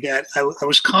me that I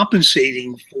was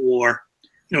compensating for,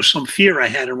 some fear I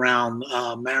had around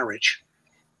marriage.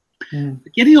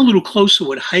 Getting a little closer to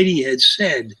what Heidi had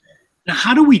said, now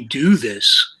how do we do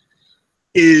this?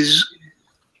 Is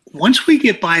once we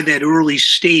get by that early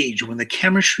stage when the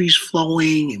chemistry's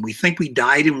flowing and we think we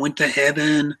died and went to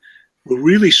heaven, we're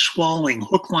really swallowing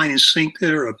hook, line, and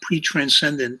sinker, a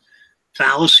pre-transcendent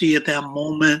fallacy at that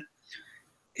moment.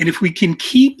 And if we can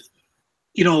keep,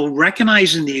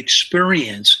 recognizing the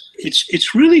experience,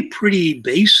 it's really pretty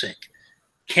basic.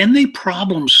 Can they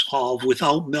problem solve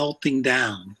without melting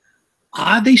down?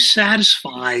 Are they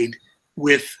satisfied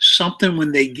with something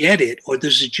when they get it, or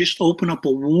does it just open up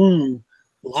a wound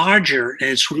larger and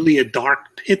it's really a dark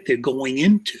pit they're going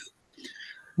into?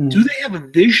 Do they have a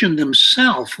vision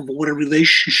themselves of what a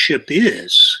relationship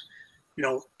is?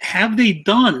 Have they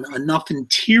done enough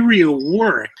interior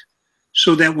work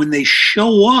so that when they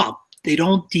show up, they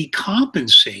don't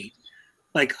decompensate?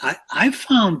 Like I've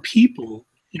found people,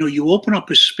 you open up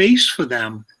a space for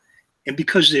them, and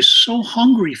because they're so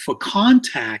hungry for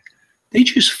contact, they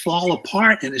just fall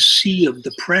apart in a sea of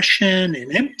depression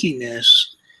and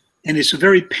emptiness, and it's a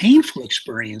very painful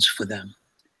experience for them.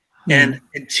 And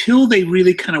until they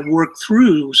really kind of work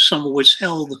through some of what's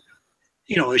held,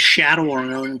 a shadow or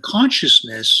an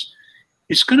unconsciousness,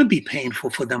 it's going to be painful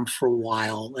for them for a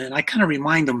while. And I kind of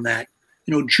remind them that,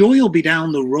 joy will be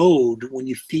down the road when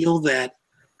you feel that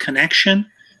connection.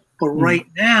 But right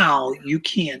now, you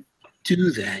can't do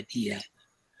that yet.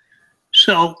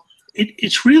 So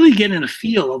it's really getting a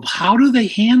feel of how do they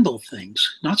handle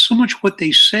things, not so much what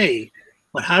they say,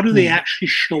 but how do they actually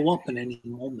show up in any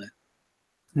moment.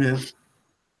 Yeah.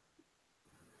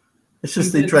 It's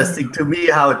just interesting to me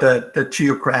how the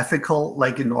geographical,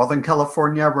 like in Northern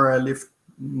California, where I lived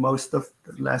most of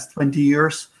the last 20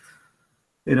 years,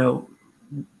 you know,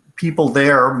 people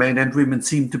there, men and women,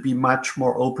 seem to be much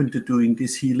more open to doing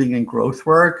this healing and growth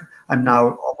work. I'm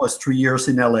now almost 3 years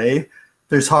in LA.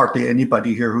 There's hardly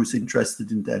anybody here who's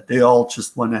interested in that. They all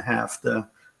just want to have the,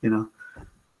 you know,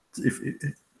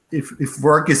 if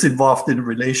work is involved in a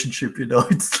relationship, you know,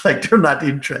 it's like they're not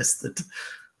interested.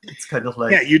 It's kind of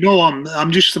like, yeah, you know,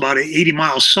 I'm just about 80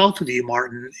 miles south of you,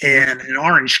 Martin, and in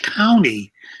Orange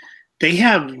County, they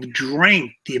have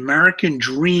drank the American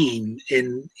dream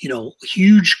in, you know,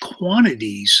 huge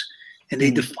quantities, and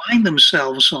they define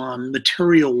themselves on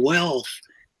material wealth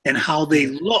and how they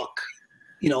look,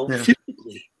 you know,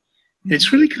 physically. And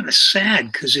it's really kind of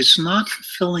sad because it's not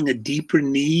fulfilling a deeper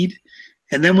need.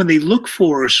 And then when they look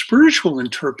for a spiritual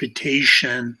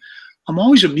interpretation, I'm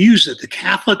always amused that the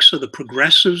Catholics are the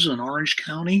progressives in Orange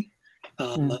County,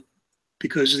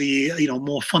 because the, you know,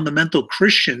 more fundamental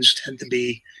Christians tend to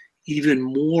be even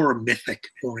more mythic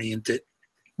oriented.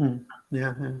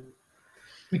 Yeah.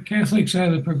 The Catholics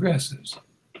are the progressives.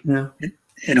 Yeah.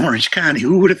 In Orange County,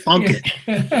 who would have thunk it?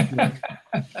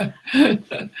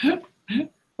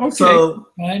 Okay. So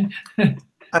fine.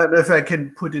 I don't know if I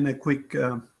can put in a quick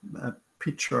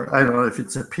picture. I don't know if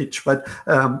it's a pitch, but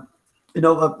you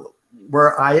know,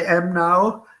 where I am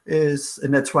now is,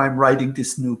 and that's why I'm writing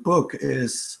this new book,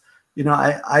 is, you know,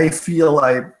 I feel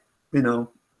you know,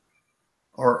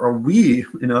 or we,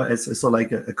 you know, as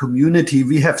like a community,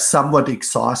 we have somewhat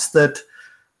exhausted,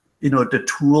 you know, the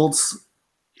tools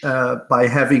by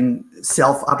having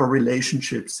self-other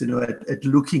relationships, you know, at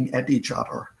looking at each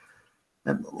other.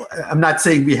 And I'm not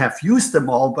saying we have used them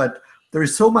all, but there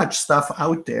is so much stuff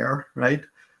out there, right,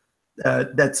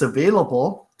 that's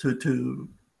available to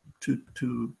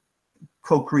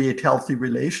co-create healthy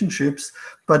relationships.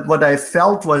 But what I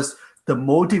felt was the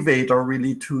motivator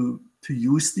really to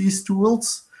use these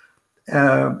tools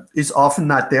is often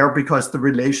not there, because the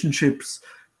relationships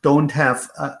don't have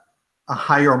a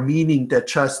higher meaning than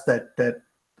just that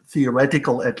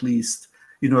theoretical, at least,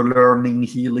 you know, learning,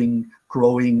 healing,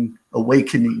 growing,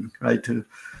 awakening, right? To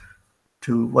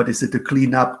what is it? To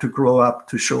clean up, to grow up,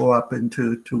 to show up, and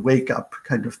to wake up,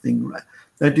 kind of thing, right?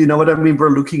 And you know what I mean? We're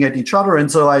looking at each other,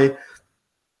 and so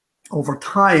over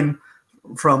time,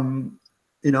 from,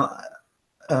 you know,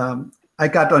 I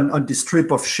got on this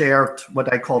trip of shared,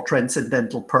 what I call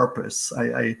transcendental purpose.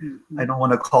 I don't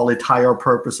want to call it higher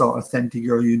purpose or authentic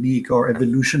or unique or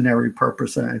evolutionary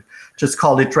purpose. I just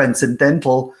call it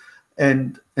transcendental.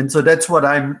 And so that's what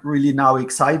I'm really now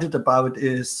excited about,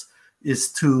 is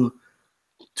to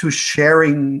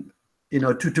sharing, you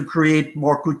know, to create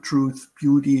more good truth,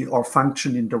 beauty, or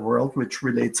function in the world, which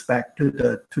relates back to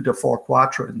the 4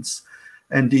 quadrants.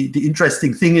 And the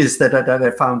interesting thing is that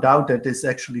I found out that it's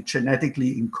actually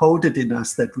genetically encoded in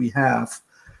us, that we have,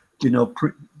 you know,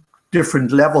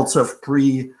 different levels of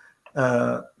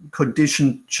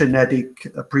conditioned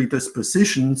genetic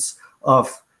predispositions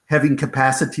of having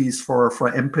capacities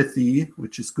for empathy,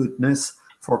 which is goodness,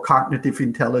 for cognitive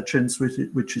intelligence,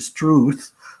 which is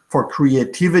truth, for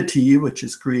creativity, which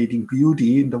is creating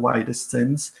beauty in the widest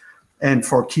sense, and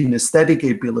for kinesthetic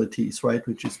abilities, right,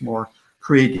 which is more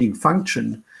creating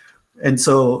function. And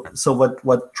so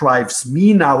what drives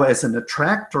me now as an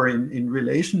attractor in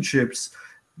relationships,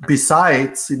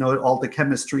 besides, you know, all the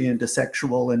chemistry and the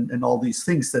sexual and all these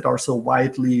things that are so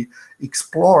widely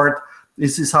explored,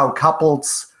 is how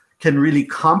couples can really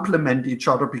complement each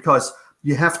other, because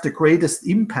you have the greatest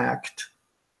impact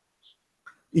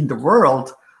in the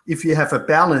world if you have a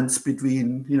balance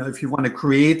between, you know, if you want to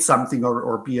create something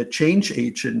or be a change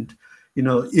agent, you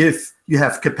know, if you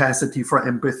have capacity for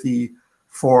empathy,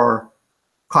 for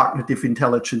cognitive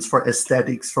intelligence, for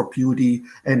aesthetics, for beauty,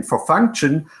 and for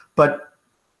function, but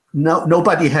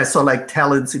nobody has like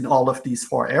talents in all of these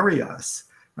 4 areas,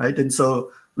 right? And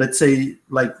so let's say,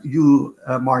 like you,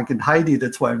 Mark and Heidi,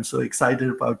 that's why I'm so excited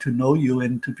about to know you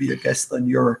and to be a guest on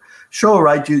your show,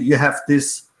 right? You have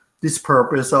this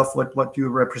purpose of what you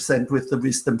represent with the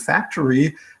Wisdom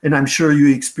Factory, and I'm sure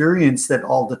you experience that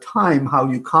all the time,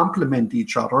 how you complement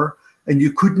each other, and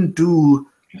you couldn't do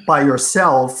by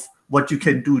yourself what you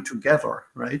can do together,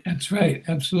 right? That's right,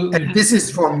 absolutely. And this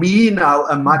is, for me now,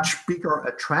 a much bigger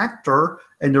attractor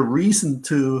and a reason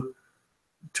to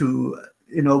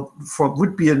you know,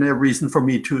 would be a reason for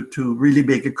me to really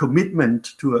make a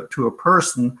commitment to a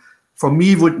person. For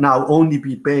me, would now only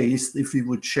be based if we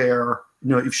would share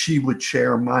if she would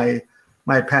share my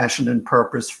passion and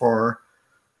purpose for,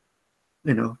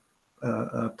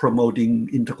 promoting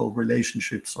integral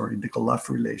relationships or integral love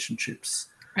relationships,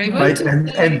 right?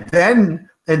 And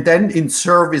then in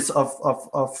service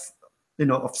of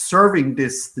serving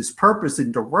this purpose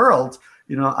in the world,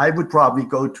 I would probably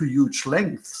go to huge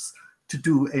lengths to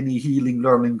do any healing,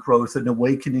 learning, growth, and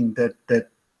awakening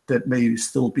that may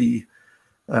still be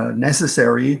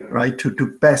necessary, right,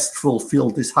 to best fulfill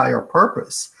this higher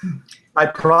purpose. I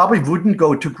probably wouldn't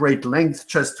go to great lengths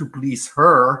just to please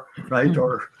her, right?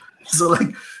 Or so,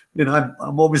 like, I'm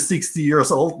almost 60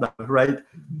 years old now, right?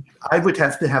 I would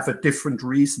have to have a different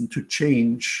reason to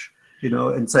change,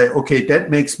 and say, okay, that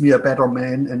makes me a better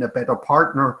man and a better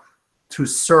partner to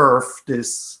serve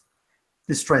this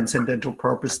transcendental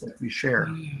purpose that we share.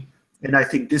 And I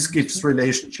think this gives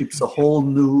relationships a whole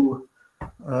new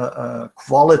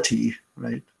quality,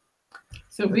 right?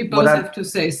 So we both have to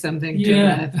say something to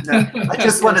that. Yeah. I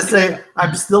just want to say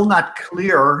I'm still not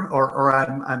clear, or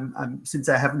I'm since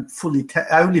I haven't fully.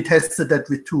 I only tested that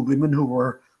with 2 women who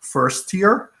were first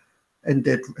year, and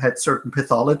that had certain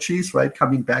pathologies, right?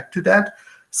 Coming back to that,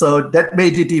 so that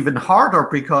made it even harder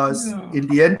because in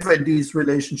the end, when these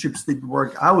relationships didn't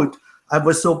work out, I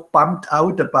was so bummed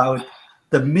out about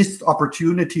the missed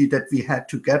opportunity that we had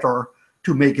together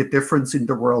to make a difference in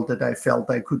the world that I felt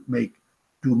I could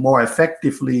do more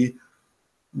effectively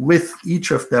with each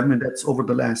of them, and that's over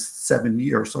the last 7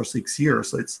 years or 6 years.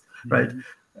 So it's right.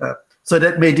 So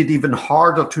that made it even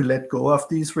harder to let go of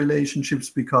these relationships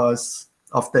because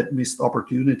of that missed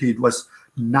opportunity. It was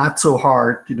not so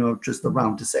hard, just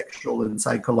around the sexual and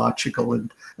psychological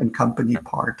and company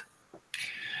part.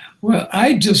 Well,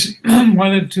 I just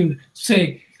wanted to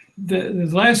say the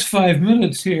last 5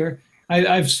 minutes here,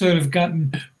 I've sort of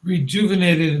gotten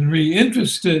rejuvenated and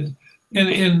reinterested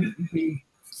in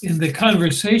the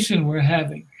conversation we're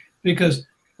having, because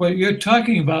what you're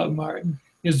talking about, Martin,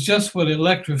 is just what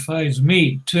electrifies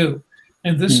me too,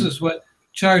 and this is what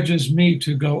charges me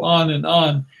to go on and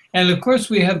on. And of course,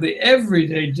 we have the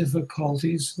everyday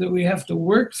difficulties that we have to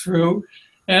work through,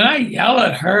 and I yell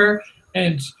at her,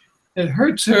 and it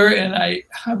hurts her, and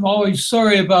I'm always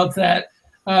sorry about that.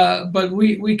 But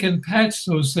we can patch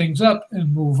those things up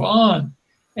and move on,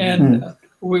 and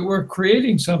we're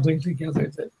creating something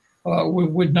together that we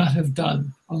would not have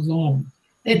done alone.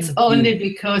 It's only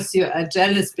because you are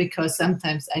jealous, because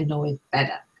sometimes I know it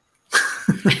better.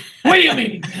 What do you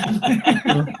mean?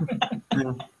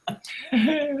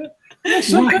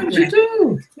 Sometimes you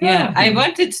do. Yeah, I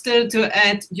wanted still to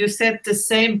add, you said the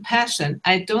same passion.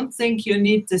 I don't think you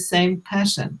need the same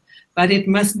passion, but it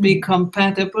must be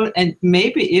compatible and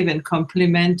maybe even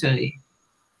complementary.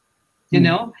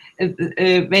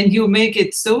 When you make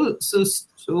it so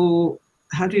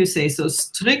how do you say, so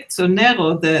strict, so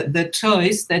narrow, the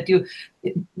choice that you,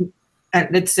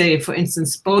 let's say, for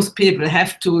instance, both people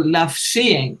have to love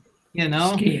skiing,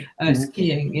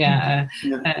 skiing,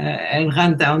 and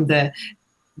run down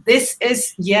this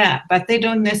is, but they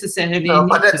don't necessarily need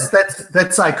but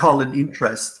that's I call an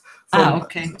interest.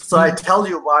 Okay. So I tell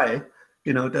you why,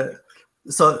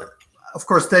 so of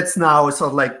course that's now sort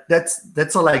of like, that's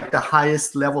sort of like the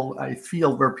highest level I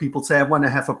feel, where people say, I want to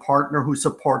have a partner who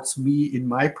supports me in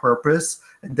my purpose,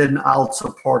 and then I'll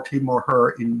support him or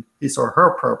her in his or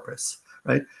her purpose,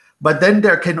 right? But then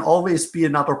there can always be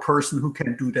another person who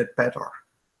can do that better,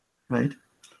 right?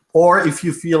 Or if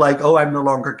you feel like, oh, I'm no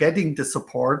longer getting the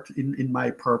support in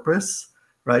my purpose,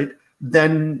 right?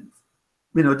 Then,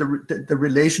 the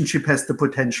relationship has the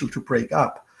potential to break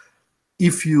up.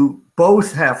 If you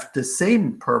both have the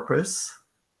same purpose,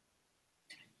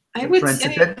 I would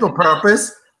transcendental say,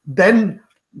 purpose, then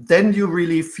you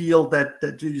really feel that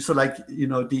so like,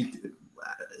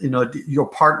 your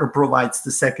partner provides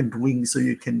the second wing so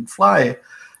you can fly.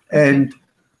 And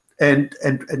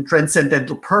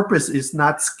transcendental purpose is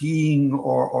not skiing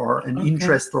or an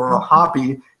interest or a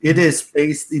hobby. It is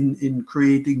based in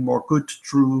creating more good,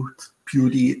 truth,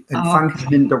 beauty, and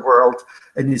function in the world,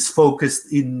 and is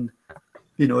focused in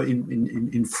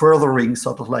furthering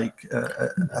sort of like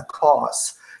a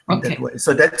cause in that way.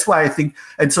 So that's why I think,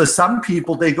 and so some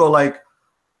people, they go like,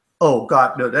 oh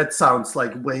God, no, that sounds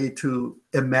like way too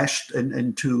enmeshed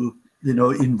and too,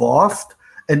 involved.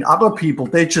 And other people,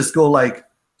 they just go like,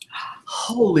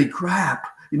 holy crap,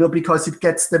 because it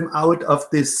gets them out of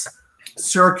this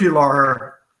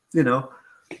circular,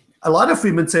 a lot of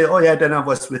women say, oh yeah, then I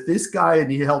was with this guy and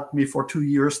he helped me for 2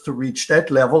 years to reach that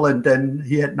level, and then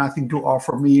he had nothing to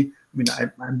offer me. I mean,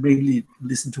 I mainly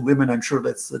listen to women. I'm sure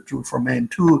that's true for men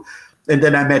too. And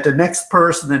then I met the next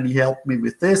person and he helped me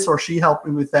with this, or she helped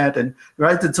me with that. And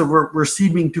right. And so we're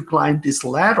seeming to climb this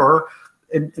ladder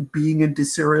being in the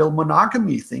serial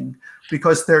monogamy thing,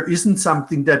 because there isn't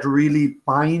something that really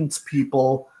binds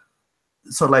people.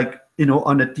 So like,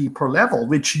 on a deeper level,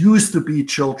 which used to be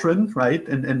children, right?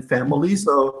 And family.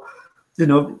 So,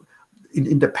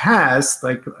 in the past,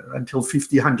 like until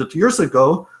 50, 100 years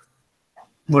ago,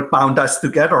 what bound us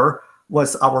together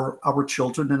was our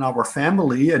children and our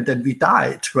family, and then we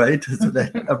died, right? So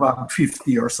that around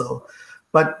 50 or so.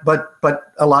 But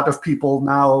a lot of people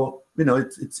now,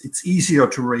 it's easier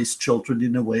to raise children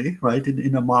in a way, right?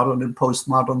 In a modern and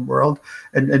postmodern world,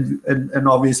 and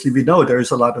obviously we know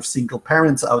there's a lot of single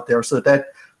parents out there, so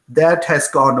that has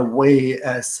gone away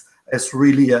as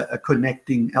really a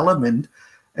connecting element.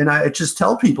 And I just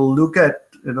tell people, look at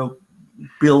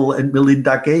Bill and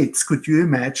Melinda Gates. Could you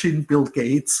imagine Bill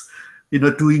Gates,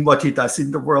 doing what he does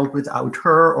in the world without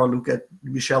her? Or look at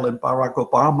Michelle and Barack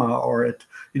Obama, or at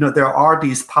there are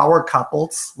these power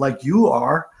couples like you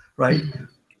are, right?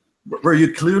 Where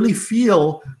you clearly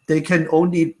feel they can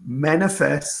only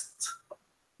manifest,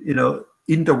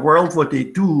 in the world what they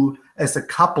do as a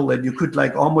couple, and you could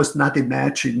like almost not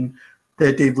imagine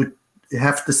that they would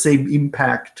have the same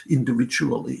impact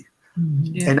individually.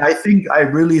 Yeah. And I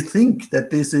really think that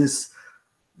this is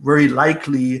very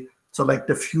likely. So like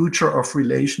the future of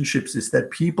relationships is that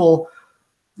people,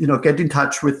 get in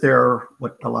touch with their,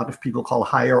 what a lot of people call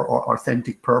higher or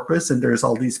authentic purpose. And there's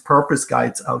all these purpose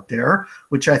guides out there,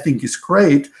 which I think is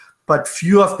great, but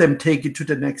few of them take it to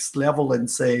the next level and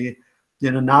say,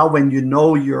 now when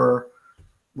your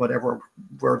whatever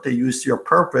word they use, your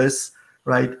purpose,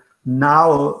 right?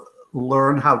 Now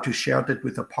learn how to share that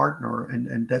with a partner.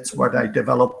 And that's what I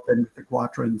developed in the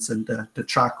quadrants and the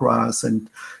chakras, and,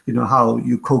 how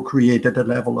you co-create at the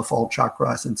level of all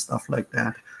chakras and stuff like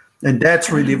that. And that's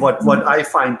really what I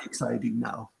find exciting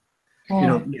now.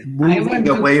 Moving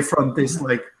away from this,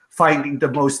 like finding the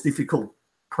most difficult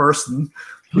person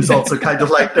who's also kind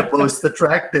of like the most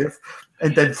attractive,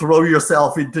 and then throw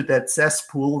yourself into that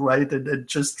cesspool, right? And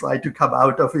just try to come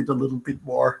out of it a little bit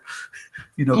more,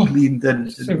 clean than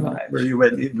where you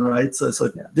went in, right? So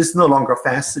this no longer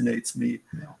fascinates me.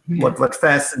 No. What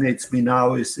fascinates me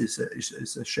now is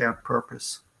a shared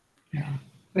purpose. Yeah.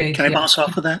 Can I bounce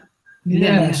off of that?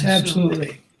 Yes,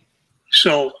 absolutely.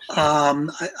 So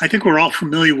I think we're all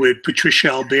familiar with Patricia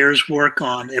Albert's work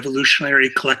on evolutionary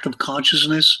collective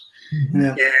consciousness,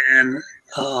 and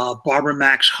Barbara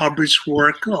Max Hubbard's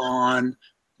work on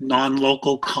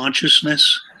non-local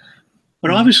consciousness.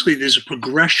 But obviously there's a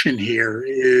progression here,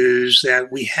 is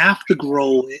that we have to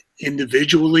grow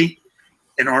individually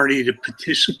in order to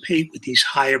participate with these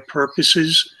higher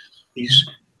purposes, these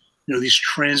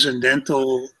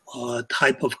transcendental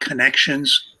type of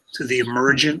connections to the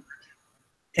emergent.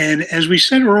 And as we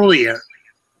said earlier,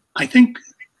 I think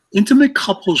intimate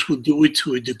couples will do it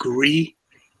to a degree,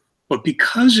 but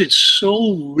because it's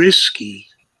so risky,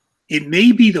 it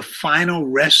may be the final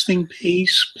resting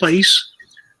place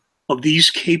of these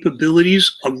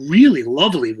capabilities, a really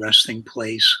lovely resting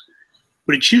place,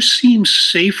 but it just seems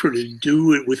safer to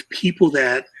do it with people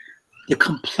that the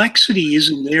complexity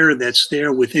isn't there that's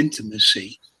there with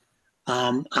intimacy.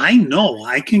 I know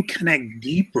I can connect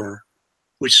deeper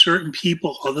with certain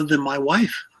people other than my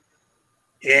wife.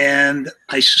 And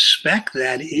I suspect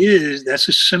that's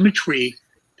a symmetry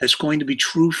that's going to be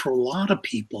true for a lot of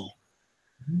people.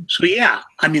 So yeah,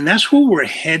 I mean, that's where we're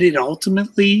headed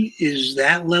ultimately, is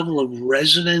that level of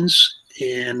resonance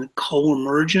and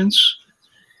co-emergence.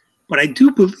 But I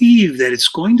do believe that it's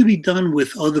going to be done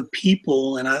with other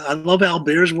people. And I love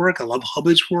Albert's work. I love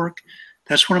Hubbard's work.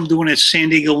 That's what I'm doing at San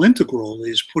Diego Integral,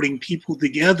 is putting people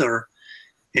together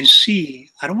and see,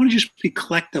 I don't want to just be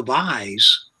collective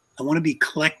eyes. I want to be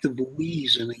collective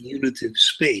we's in a unitive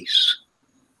space.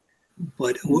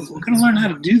 But we're going to learn how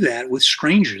to do that with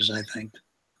strangers, I think.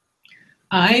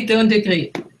 I don't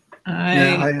agree.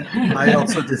 I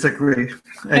also disagree.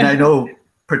 And I know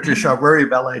Patricia very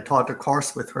well. I taught a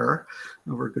course with her.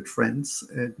 We're good friends.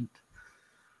 And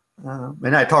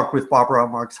I talked with Barbara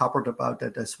Marx Hubbard about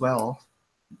that as well.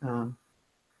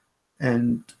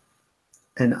 And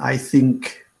I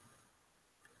think,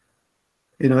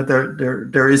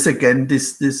 there is again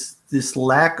this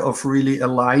lack of really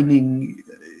aligning,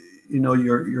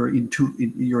 your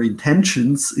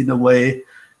intentions in a way,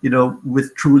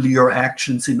 with truly your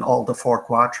actions in all the four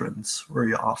quadrants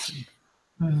very often.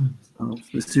 I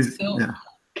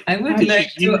would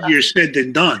like to. Easier said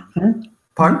than done.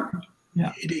 Pardon?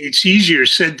 Yeah. It's easier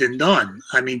said than done.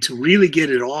 I mean, to really get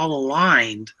it all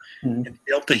aligned and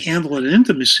be able to handle it in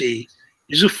intimacy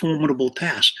is a formidable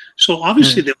task. So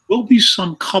obviously there will be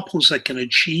some couples that can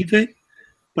achieve it,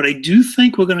 but I do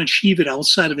think we're going to achieve it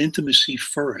outside of intimacy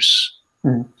first.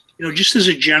 just as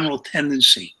a general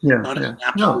tendency. Yeah, not yeah. An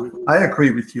absolute. No, I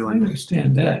agree with you I on that.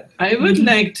 understand that. I would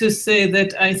like to say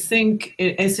that I think,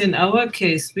 as in our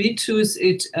case, we choose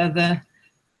each other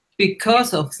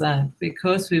because of that,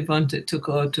 because we wanted to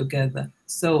go together.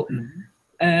 So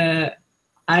I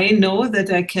know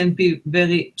that I can be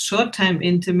very short time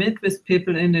intimate with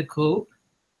people in a group,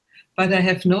 but I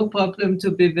have no problem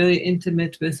to be very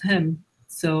intimate with him.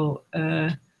 So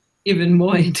even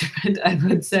more intimate, I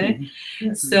would say.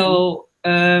 So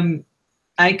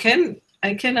I can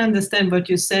understand what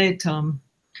you say, Tom,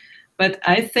 but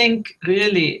I think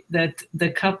really that the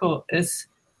couple is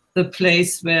the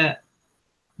place where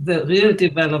the real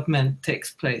development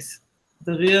takes place.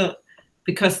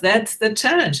 Because that's the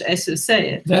challenge, as you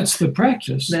say. That's the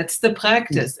practice. That's the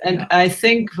practice. And I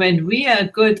think when we are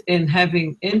good in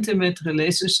having intimate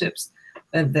relationships,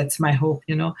 and that's my hope,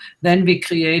 then we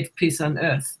create peace on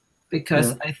earth.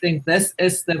 Because I think this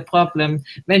is the problem.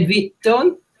 When we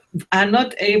are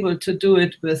not able to do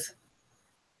it with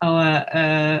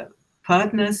our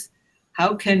partners,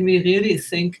 how can we really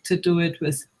think to do it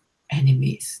with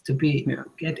enemies, to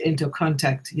get into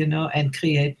contact, and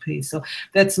create peace? So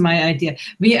that's my idea.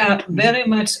 We are very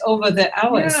much over the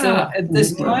hour. So at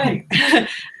this point,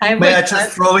 May I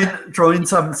just throw in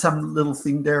some little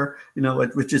thing there,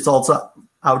 which is also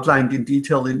outlined in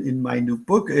detail in my new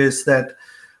book, is that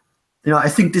I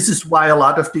think this is why a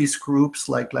lot of these groups,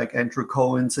 like Andrew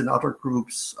Cohen's and other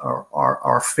groups,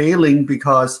 are failing,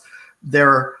 because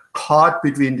they're caught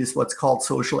between this what's called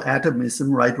social atomism,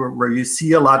 right, where you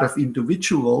see a lot of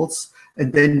individuals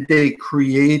and then they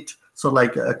create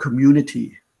like a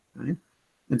community, right?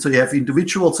 And so you have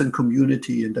individuals and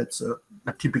community, and that's a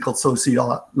typical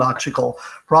sociological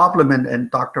problem.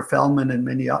 And Dr. Feldman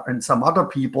and some other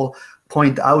people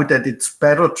point out that it's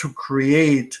better to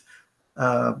create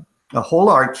a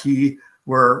hierarchy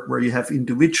where you have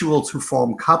individuals who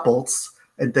form couples,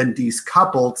 and then these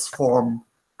couples form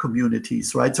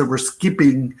communities, right? So we're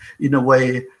skipping, in a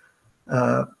way,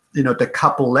 the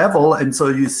couple level. And so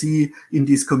you see in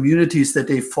these communities that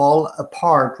they fall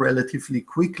apart relatively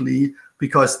quickly,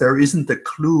 because there isn't the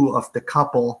clue of the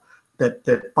couple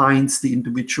that binds the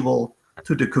individual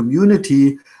to the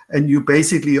community. And you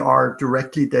basically are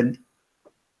directly then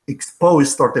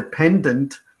exposed or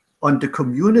dependent on the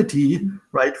community,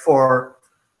 right, for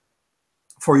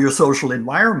your social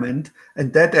environment.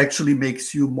 And that actually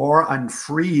makes you more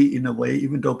unfree in a way.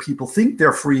 Even though people think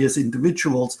they're free as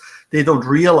individuals, they don't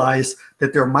realize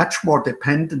that they're much more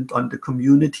dependent on the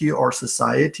community or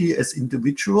society as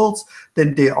individuals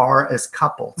than they are as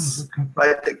couples,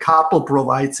 right? The couple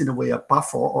provides, in a way, a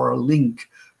buffer or a link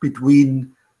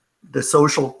between the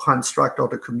social construct or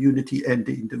the community and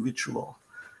the individual.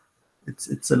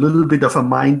 It's a little bit of a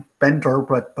mind bender,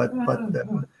 but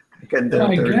again,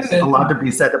 there's a lot to be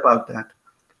said about that.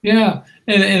 Yeah,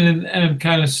 and I'm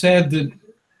kind of sad that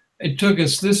it took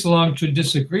us this long to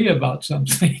disagree about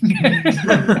something,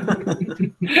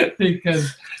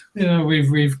 because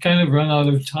we've kind of run out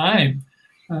of time.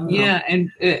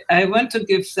 And I want to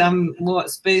give some more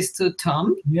space to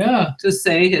Tom. To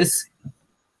say his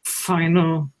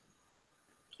final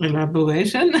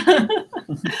elaboration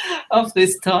of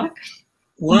this talk.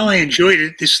 Well, I enjoyed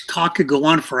it. This talk could go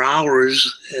on for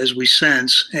hours, as we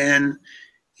sense. And,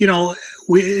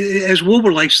 as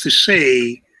Wilbur likes to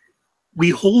say, we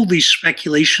hold these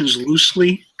speculations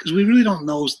loosely because we really don't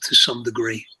know to some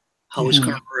degree how it's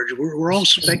going to emerge. We're all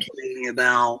speculating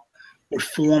about what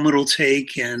form it'll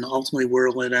take and ultimately where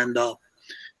it'll end up.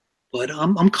 But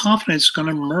I'm confident it's going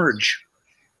to emerge.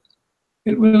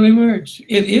 It will emerge.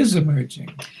 It is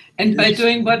emerging. And by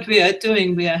doing what we are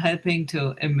doing, we are helping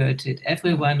to emerge it,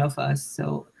 every one of us.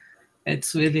 So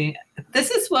it's really,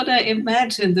 this is what I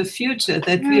imagine the future,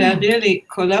 that we are really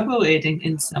collaborating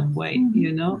in some way,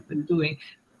 doing,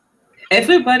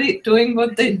 everybody doing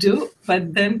what they do,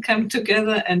 but then come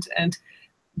together and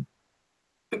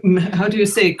how do you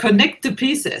say, connect the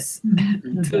pieces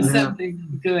to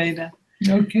something greater.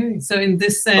 Okay. So in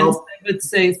this sense, I would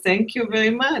say thank you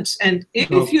very much. And if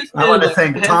you I want to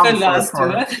thank Tom the last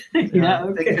word. Thank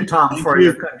you, Tom, for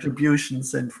your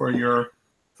contributions and for your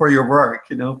work,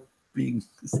 being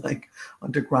like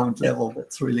on the ground level.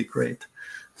 That's really great.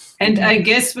 And I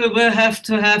guess we will have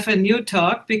to have a new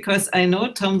talk, because I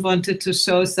know Tom wanted to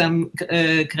show some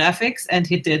graphics and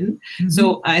he didn't.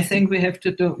 So I think we have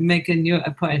to make a new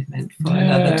appointment for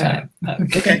another time.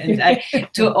 Okay.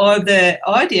 And to all the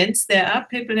audience, there are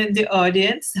people in the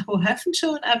audience who haven't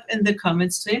shown up in the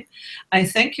comment stream. I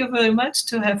thank you very much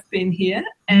to have been here,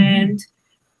 and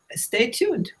stay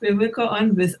tuned. We will go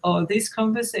on with all these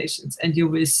conversations, and you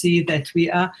will see that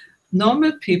we are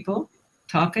normal people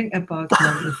talking about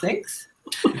normal things.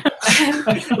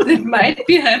 It might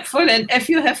be helpful. And if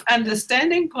you have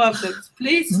understanding problems,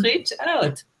 please reach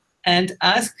out and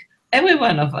ask every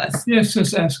one of us. Yes,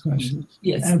 just ask questions.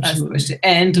 Yes, Absolutely. ask questions.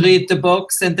 And read the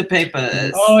books and the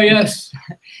papers. Oh, yes.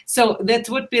 So that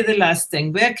would be the last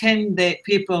thing. Where can the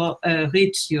people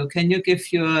reach you? Can you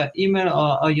give your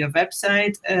email or your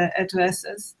website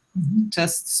addresses?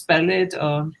 Just spell it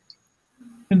or...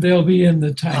 And they'll be in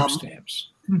the timestamps.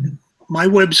 My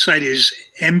website is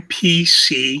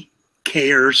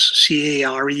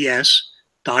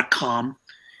mpccares.com.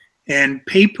 And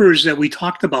papers that we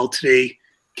talked about today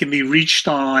can be reached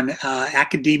on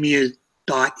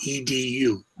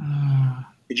academia.edu. I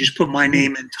just put my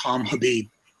name in, Tom Habib.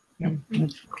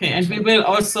 Okay, and we will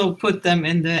also put them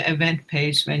in the event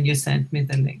page when you send me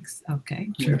the links.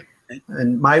 Okay. Sure.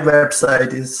 And my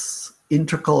website is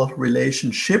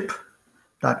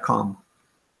integralrelationship.com.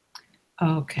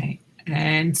 Okay.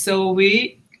 And so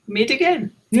we meet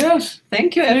again. Yes.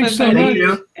 Thank you, Thanks so everybody.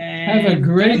 much. Have a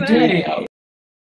great day out.